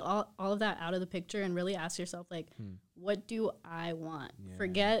 take all of that out of the picture and really ask yourself, like, what do I want?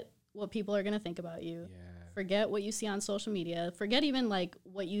 Forget what people are going to think about you. Forget what you see on social media. Forget even like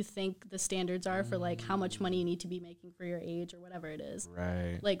what you think the standards are for like how much money you need to be making for your age or whatever it is.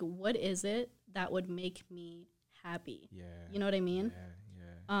 Right. Like, what is it that would make me happy? You know what I mean?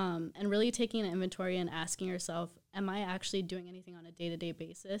 And really taking an inventory and asking yourself, am I actually doing anything on a day-to-day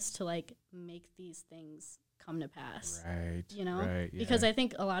basis to like make these things come to pass? Right. You know? Because I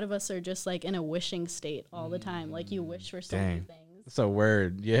think a lot of us are just like in a wishing state all the time. Like you wish for so many things. That's a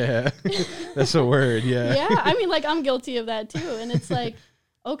word. Yeah. That's a word. Yeah. Yeah. I mean, like, I'm guilty of that too. And it's like,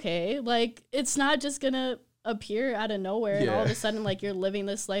 okay, like, it's not just going to appear out of nowhere and all of a sudden, like, you're living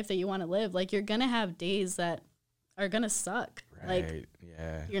this life that you want to live. Like, you're going to have days that are going to suck. Like,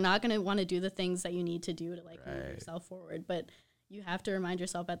 you're not going to want to do the things that you need to do to, like, move yourself forward. But you have to remind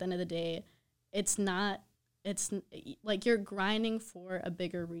yourself at the end of the day, it's like you're grinding for a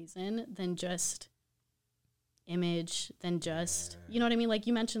bigger reason than just image, than just, you know what I mean? Like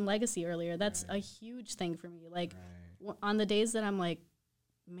you mentioned legacy earlier. That's a huge thing for me. Like on the days that I'm like,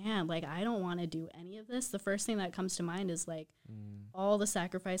 man, like I don't want to do any of this, the first thing that comes to mind is like all the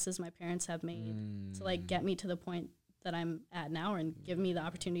sacrifices my parents have made to like get me to the point that I'm at now and give me the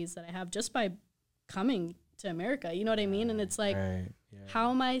opportunities that I have just by coming to America. You know what I mean? And it's like,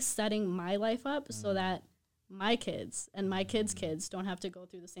 how am I setting my life up so that my kids and my kids' kids don't have to go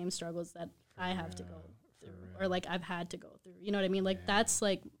through the same struggles that I have to go through, or like I've had to go through. You know what I mean? Like that's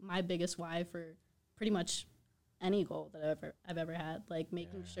like my biggest why for pretty much any goal that I've ever had. Like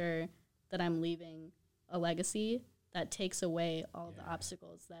making sure that I'm leaving a legacy that takes away all the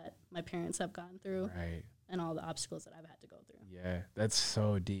obstacles that my parents have gone through, and all the obstacles that I've had to go through. Yeah, that's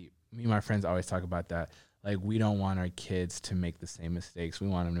so deep. Me and my friends always talk about that. Like, we don't want our kids to make the same mistakes. We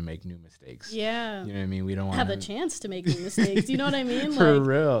want them to make new mistakes. Yeah. You know what I mean? We don't want have a chance to make new mistakes. You know what I mean? For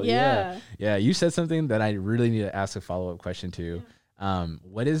real. Yeah. You said something that I really need to ask a follow-up question to.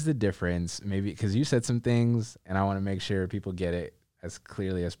 What is the difference? Maybe because you said some things, and I want to make sure people get it as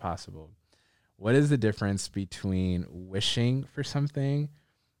clearly as possible. What is the difference between wishing for something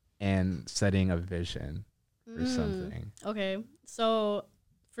and setting a vision for something? Okay. So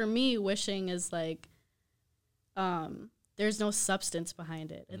for me, wishing is like, there's no substance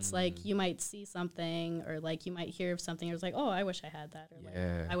behind it. It's like you might see something, or like you might hear of something, or it's like, oh, I wish I had that, or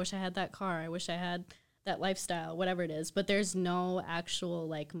like I wish I had that car, I wish I had that lifestyle, whatever it is. But there's no actual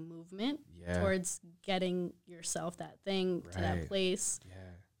like movement towards getting yourself that thing to that place.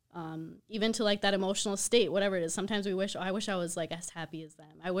 Even to like that emotional state, whatever it is. Sometimes we wish, oh, I wish I was like as happy as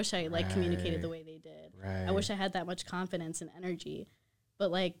them. I wish I like communicated the way they did. I wish I had that much confidence and energy. But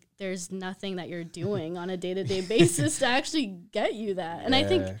like, there's nothing that you're doing on a day-to-day basis to actually get you that. And I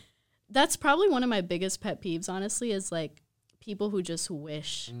think that's probably one of my biggest pet peeves, honestly, is like people who just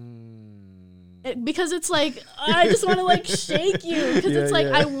wish. Because it's like, I just want to like shake you, because it's like,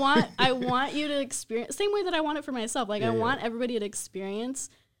 I want you to experience, same way that I want it for myself. Like I want everybody to experience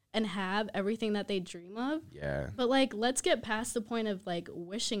and have everything that they dream of. But like, let's get past the point of like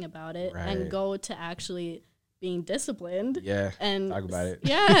wishing about it and go to actually being disciplined and talk about it.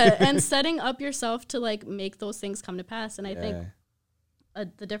 And setting up yourself to like make those things come to pass. And I think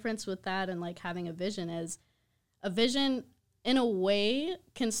the difference with that and like having a vision is, a vision in a way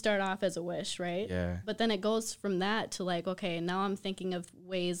can start off as a wish, right? But then it goes from that to like, okay, now I'm thinking of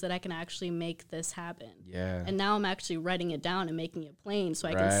ways that I can actually make this happen. And now I'm actually writing it down and making it plain so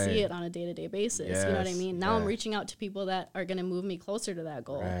I can see it on a day-to-day basis. You know what I mean? Now I'm reaching out to people that are going to move me closer to that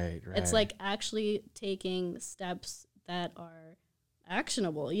goal. It's like actually taking steps that are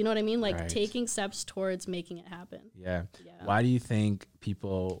actionable. You know what I mean? Like taking steps towards making it happen. Why do you think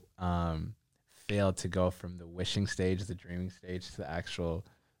people fail to go from the wishing stage, the dreaming stage, to the actual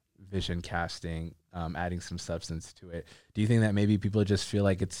vision casting, adding some substance to it? Do you think that maybe people just feel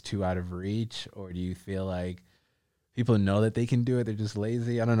like it's too out of reach, or do you feel like people know that they can do it, they're just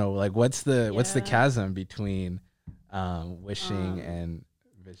lazy? I don't know. Like, what's the chasm between wishing and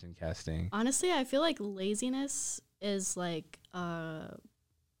vision casting? Honestly, I feel like laziness is like an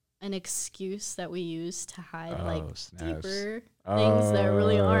excuse that we use to hide deeper things that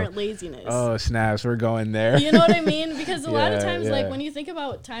really aren't laziness. Oh, snaps. We're going there. You know what I mean? Because a lot of times, like, when you think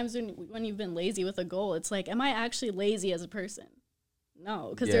about times when you've been lazy with a goal, it's like, am I actually lazy as a person? No,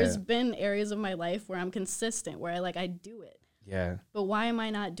 because there's been areas of my life where I'm consistent, where I do it. Yeah. But why am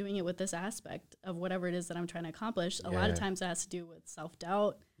I not doing it with this aspect of whatever it is that I'm trying to accomplish? A lot of times it has to do with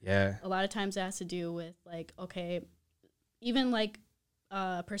self-doubt. Yeah. A lot of times it has to do with, like, okay, even, like,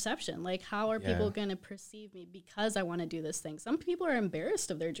 perception. Like, how are people going to perceive me because I want to do this thing? Some people are embarrassed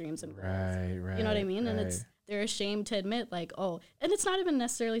of their dreams and goals. Right. You know what I mean? And they're ashamed to admit, like, oh, and it's not even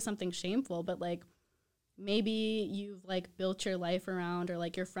necessarily something shameful, but, like, maybe you've, like, built your life around, or,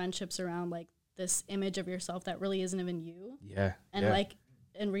 like, your friendships around, like, this image of yourself that really isn't even you. Yeah. And like,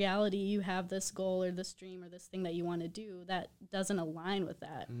 in reality, you have this goal or this dream or this thing that you want to do that doesn't align with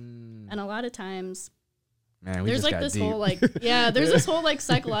that. And a lot of times, man, there's like this whole like, there's this whole like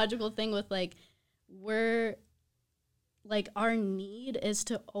psychological thing with like, we're like, our need is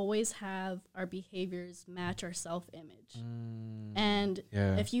to always have our behaviors match our self-image. And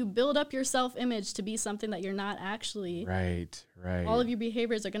if you build up your self-image to be something that you're not actually, right, all of your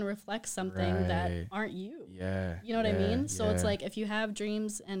behaviors are going to reflect something that aren't you. You know what I mean? So it's like, if you have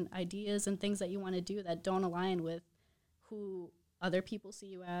dreams and ideas and things that you want to do that don't align with who other people see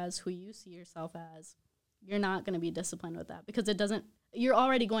you as, who you see yourself as, you're not going to be disciplined with that, because it doesn't, you're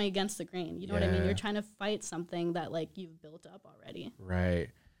already going against the grain. You know what I mean? You're trying to fight something that like you've built up already. Right.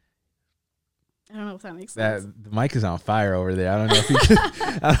 I don't know if that makes sense. The mic is on fire over there. I don't know if you can,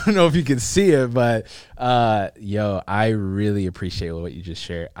 I don't know if you can see it, but I really appreciate what you just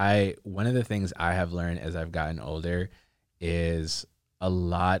shared. One of the things I have learned as I've gotten older is a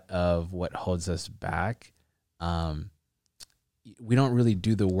lot of what holds us back. We don't really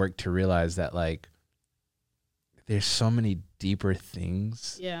do the work to realize that, like, there's so many deeper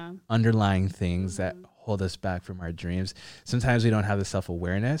things, underlying things that hold us back from our dreams. Sometimes we don't have the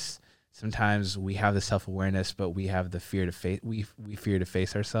self-awareness. Sometimes we have the self-awareness, but we have the fear to face. We fear to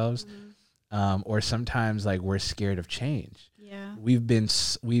face ourselves, or sometimes like we're scared of change. We've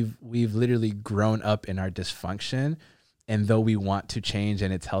literally grown up in our dysfunction, and though we want to change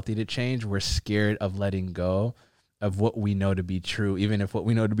and it's healthy to change, we're scared of letting go of what we know to be true, even if what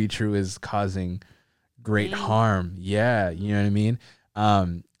we know to be true is causing great harm. You know what I mean?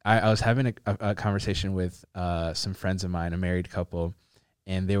 I was having a conversation with some friends of mine, a married couple,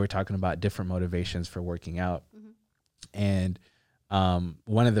 and they were talking about different motivations for working out. And one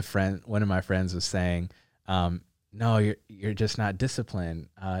of my friends was saying, no, you're just not disciplined.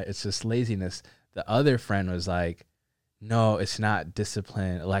 It's just laziness. The other friend was like, no, it's not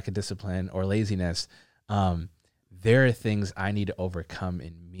discipline, lack of discipline or laziness. There are things I need to overcome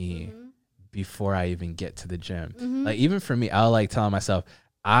in me before I even get to the gym. Like, even for me, I'll like telling myself,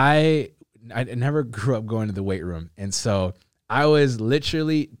 I never grew up going to the weight room. And so I was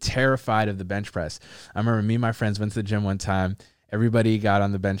literally terrified of the bench press. I remember me and my friends went to the gym one time. Everybody got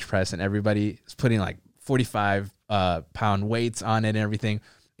on the bench press and everybody was putting like 45 pound weights on it and everything.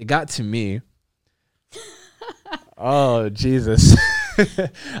 It got to me. Oh, Jesus.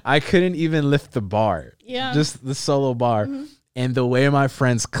 I couldn't even lift the bar. Just the solo bar. And the way my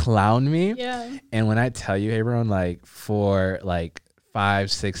friends clowned me. And when I tell you, everyone, like, for like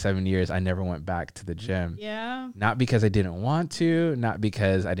 5, 6, 7 years, I never went back to the gym. Not because I didn't want to, not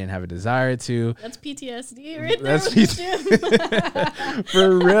because I didn't have a desire to. That's PTSD right there. That's PTSD.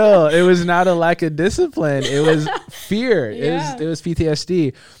 For real. It was not a lack of discipline. It was fear. It was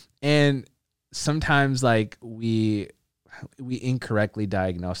PTSD. And sometimes, like, we incorrectly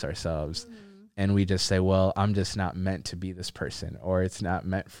diagnose ourselves. And we just say, well, I'm just not meant to be this person, or it's not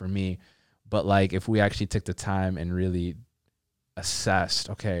meant for me. But like, if we actually took the time and really assessed,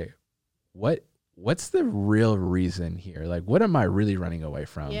 okay, what's the real reason here? Like, what am I really running away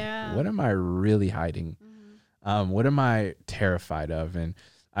from? What am I really hiding? What am I terrified of? And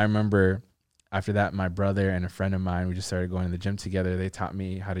I remember after that, my brother and a friend of mine, we just started going to the gym together. They taught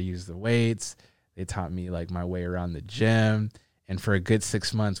me how to use the weights. They taught me like my way around the gym. And for a good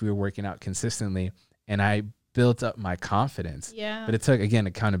 6 months, we were working out consistently, and I built up my confidence. But it took, again,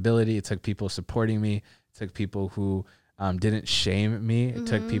 accountability. It took people supporting me. It took people who didn't shame me. It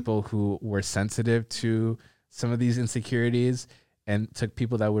took people who were sensitive to some of these insecurities, and it took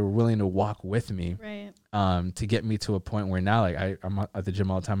people that were willing to walk with me to get me to a point where now, like, I'm at the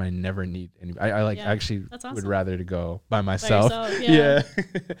gym all the time. I never need any. I actually would rather to go by myself.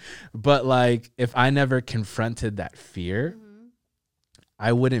 But like, if I never confronted that fear,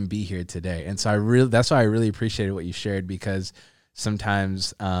 I wouldn't be here today. And so that's why I really appreciated what you shared, because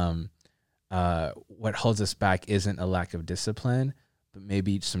sometimes what holds us back isn't a lack of discipline, but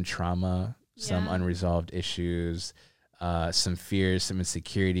maybe some trauma, some unresolved issues, some fears, some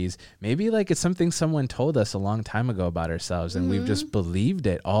insecurities. Maybe like it's something someone told us a long time ago about ourselves, and we've just believed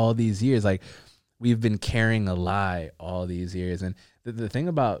it all these years. Like we've been carrying a lie all these years. And the thing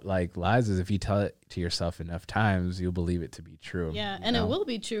about like lies is if you tell it to yourself enough times, you'll believe it to be true. Yeah. And it will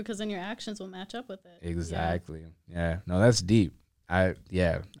be true because then your actions will match up with it. Exactly. Yeah. No, that's deep. I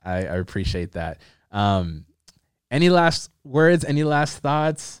appreciate that. Any last words, any last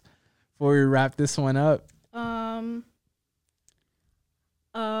thoughts before we wrap this one up?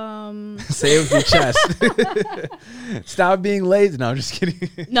 Say it with your chest. Stop being lazy. No, I'm just kidding.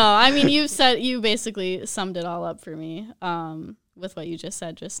 No, I mean, you basically summed it all up for me with what you just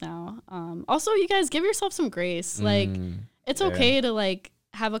said just now. Also, you guys give yourself some grace. Like, it's okay to like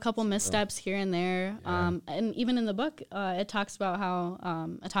have a couple missteps here and there. And even in the book, it talks about how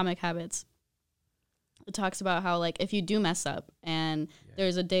Atomic Habits, it talks about how like if you do mess up and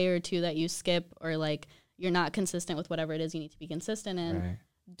there's a day or two that you skip, or like you're not consistent with whatever it is you need to be consistent in,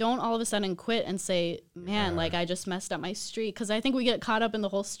 don't all of a sudden quit and say, man, like I just messed up my streak. Because I think we get caught up in the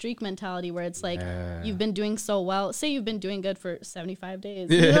whole streak mentality where it's like you've been doing so well. Say you've been doing good for 75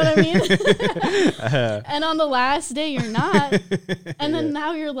 days. You know what I mean? And on the last day, you're not. And then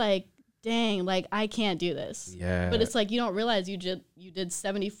now you're like, dang, like I can't do this. But it's like you don't realize you did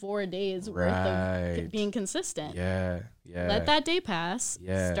 74 days worth of being consistent. Let that day pass.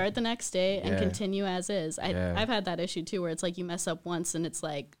 Start the next day and continue as is. I've had that issue too, where it's like you mess up once and it's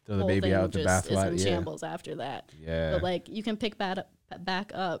like throw the baby out the bathwater. Is in shambles after that. But like you can pick back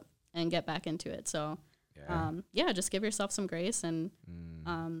up and get back into it. So just give yourself some grace and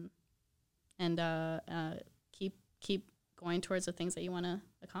keep going towards the things that you want to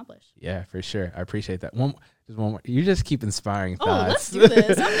accomplish. Yeah, for sure. I appreciate that. One more. You just keep inspiring thoughts. Oh, let's do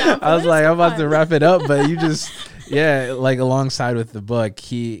this. I'm down for I was like, I'm about to wrap it up, but you just, like alongside with the book,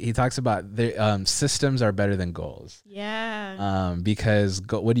 he talks about the systems are better than goals. Because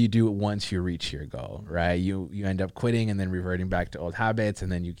what do you do once you reach your goal, right? You end up quitting and then reverting back to old habits,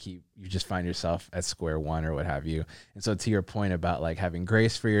 and then you just find yourself at square one or what have you. And so to your point about like having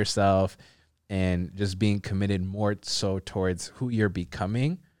grace for yourself and just being committed more so towards who you're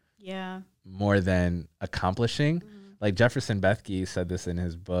becoming, more than accomplishing. Like Jefferson Bethke said this in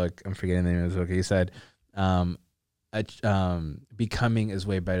his book. I'm forgetting the name of his book. He said, becoming is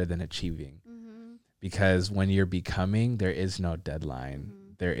way better than achieving, because when you're becoming, there is no deadline.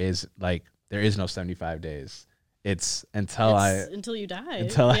 There is no 75 days. It's until you die.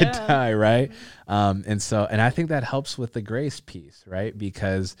 I die, right? And I think that helps with the grace piece, right?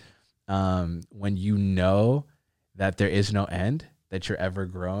 Because when you know that there is no end, that you're ever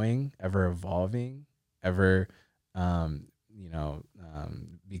growing, ever evolving, ever,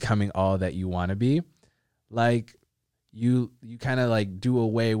 becoming all that you want to be, like you kind of like do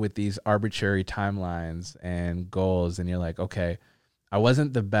away with these arbitrary timelines and goals. And you're like, okay, I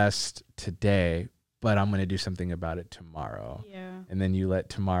wasn't the best today, but I'm going to do something about it tomorrow. And then you let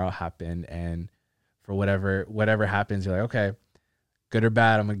tomorrow happen. And for whatever happens, you're like, okay, good or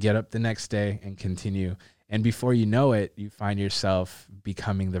bad, I'm going to get up the next day and continue. And before you know it, you find yourself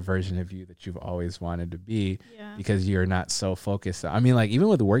becoming the version of you that you've always wanted to be, because you're not so focused. I mean, like even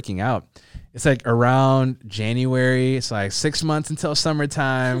with working out, it's like around January, it's like 6 months until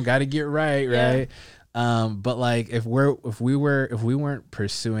summertime, got to get right. But like if we weren't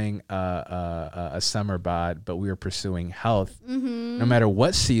pursuing a summer bod, but we were pursuing health, no matter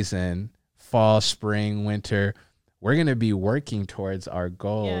what season, fall, spring, winter, we're going to be working towards our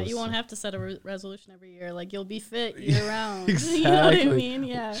goals. Yeah, you won't have to set a resolution every year. Like, you'll be fit year round. Exactly. You know what I mean?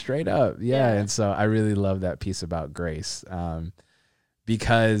 Yeah. Straight up. Yeah. And so I really love that piece about grace,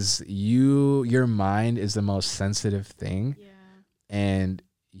 because your mind is the most sensitive thing. Yeah. And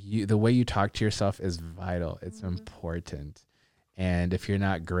the way you talk to yourself is vital. It's important. And if you're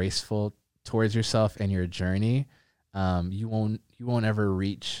not graceful towards yourself and your journey, you won't ever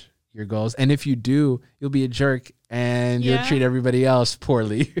reach your goals. And if you do, you'll be a jerk and you'll treat everybody else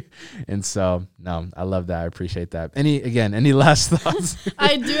poorly. And so, no, I love that. I appreciate that. Any last thoughts?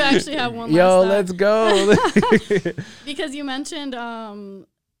 I do actually have one last thought. Let's go. Because you mentioned,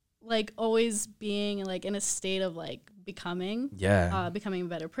 like always being like in a state of like becoming a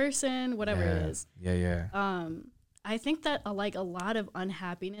better person, whatever it is. I think that like a lot of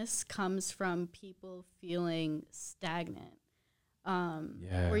unhappiness comes from people feeling stagnant.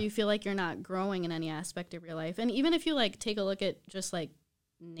 Where you feel like you're not growing in any aspect of your life. And even if you like take a look at just like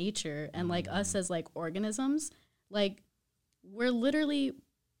nature and like us as like organisms, like we're literally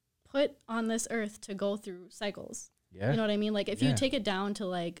put on this earth to go through cycles. You know what I mean? Like if you take it down to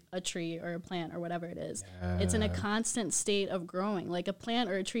like a tree or a plant or whatever it is, it's in a constant state of growing. Like a plant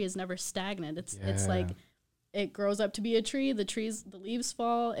or a tree is never stagnant. It's like it grows up to be a tree. The leaves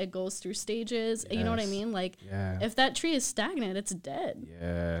fall. It goes through stages. You know what I mean? Like if that tree is stagnant, it's dead.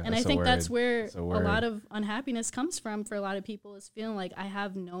 Yeah. And I think that's where a lot of unhappiness comes from for a lot of people, is feeling like I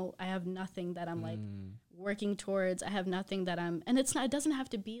have nothing that I'm like working towards. I have nothing that I'm, and it doesn't have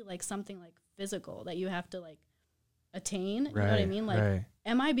to be like something like physical that you have to like attain. You know what I mean? Like,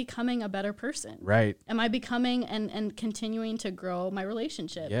 am I becoming a better person? Right. Am I becoming and continuing to grow my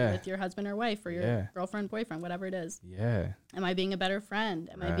relationship with your husband or wife or your girlfriend, boyfriend, whatever it is? Yeah. Am I being a better friend?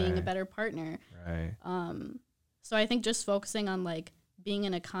 Am I being a better partner? Right. So I think just focusing on like being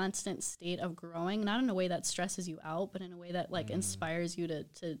in a constant state of growing, not in a way that stresses you out, but in a way that like inspires you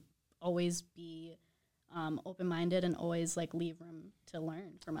to always be open-minded and always like leave room to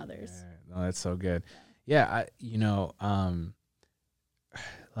learn from others. Yeah. No, that's so good. Yeah,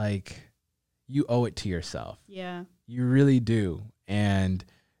 like you owe it to yourself. Yeah, you really do. And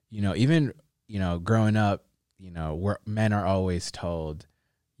even growing up, where men are always told,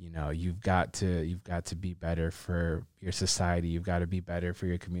 you've got to be better for your society. You've got to be better for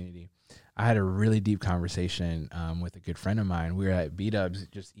your community. I had a really deep conversation with a good friend of mine. We were at B-Dubs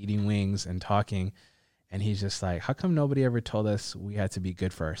just eating wings and talking, and he's just like, "How come nobody ever told us we had to be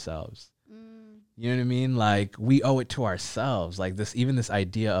good for ourselves?" You know what I mean? Like we owe it to ourselves. Like this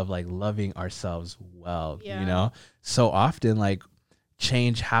idea of like loving ourselves well, so often like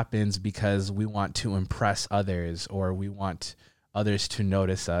change happens because we want to impress others or we want others to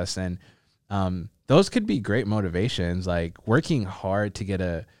notice us. And those could be great motivations, like working hard to get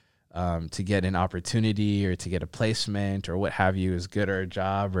an opportunity or to get a placement or what have you is good, or a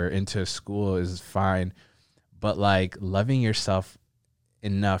job or into a school is fine. But like loving yourself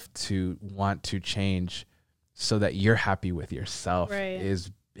enough to want to change so that you're happy with yourself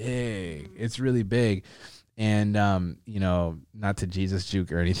is big. It's really big. And, not to Jesus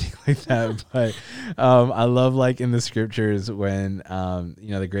juke or anything like that, but I love like in the scriptures when,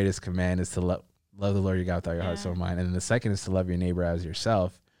 the greatest command is to love the Lord your God with all your heart, soul, mind. And then the second is to love your neighbor as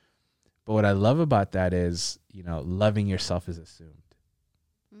yourself. But what I love about that is, loving yourself is assumed.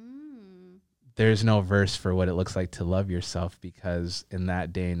 There's no verse for what it looks like to love yourself because in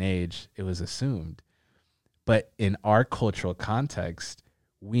that day and age, it was assumed. But in our cultural context,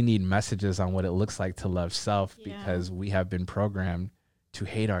 we need messages on what it looks like to love self because we have been programmed to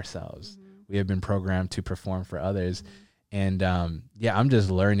hate ourselves. We have been programmed to perform for others. And I'm just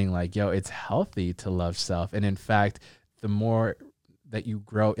learning like, it's healthy to love self. And in fact, the more that you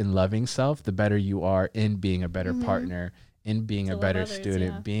grow in loving self, the better you are in being a better partner, in being a better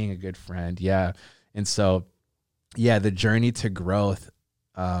student, being a good friend. Yeah. And so, the journey to growth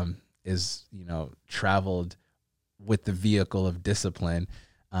is, traveled with the vehicle of discipline.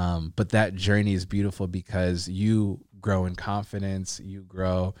 But that journey is beautiful because you grow in confidence, you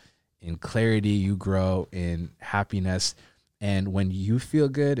grow in clarity, you grow in happiness. And when you feel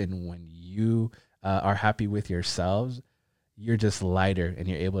good and when you are happy with yourselves, you're just lighter and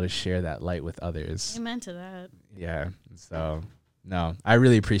you're able to share that light with others. Amen to that. Yeah. So, no, I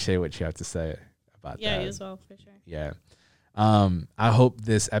really appreciate what you have to say about that. Yeah, you as well, for sure. Yeah. I hope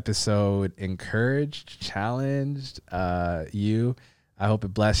this episode encouraged, challenged you. I hope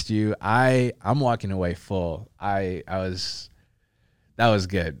it blessed you. I'm walking away full. That was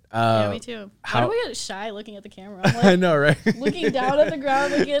good. Me too. How do we get shy looking at the camera? I'm like, I know, right? Looking down at the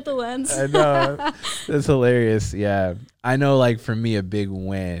ground, looking at the lens. I know. That's hilarious. Yeah. I know, like, for me, a big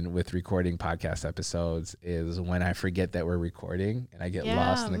win with recording podcast episodes is when I forget that we're recording and I get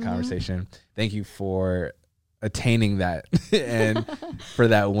lost in the conversation. Thank you for attaining that and for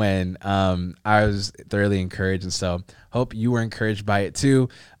that win. I was thoroughly encouraged, and so hope you were encouraged by it too.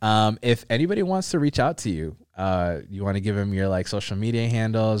 If anybody wants to reach out to you, you want to give them your like social media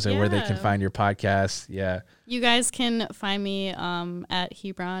handles or where they can find your podcast? Yeah. You guys can find me at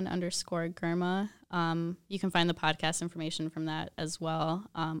Hebron_Girma. You can find the podcast information from that as well.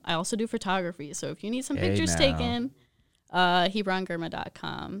 I also do photography. So if you need some pictures taken,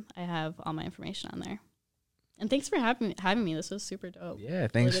 HebronGirma.com. I have all my information on there. And thanks for having me. This was super dope. Yeah,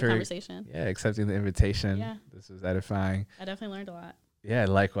 thanks for conversation. Yeah, accepting the invitation. Yeah. This was edifying. I definitely learned a lot. Yeah,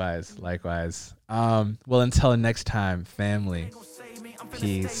 likewise. Well, until next time, family.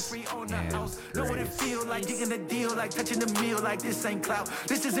 Peace and know what it feel like, digging a deal, like touching the meal, like this ain't clout.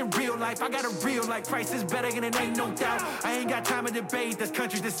 This isn't real life. I got a real life. Price is better and it ain't no doubt. I ain't got time to debate. There's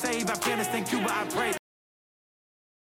countries to save. Afghanistan, Cuba, I pray.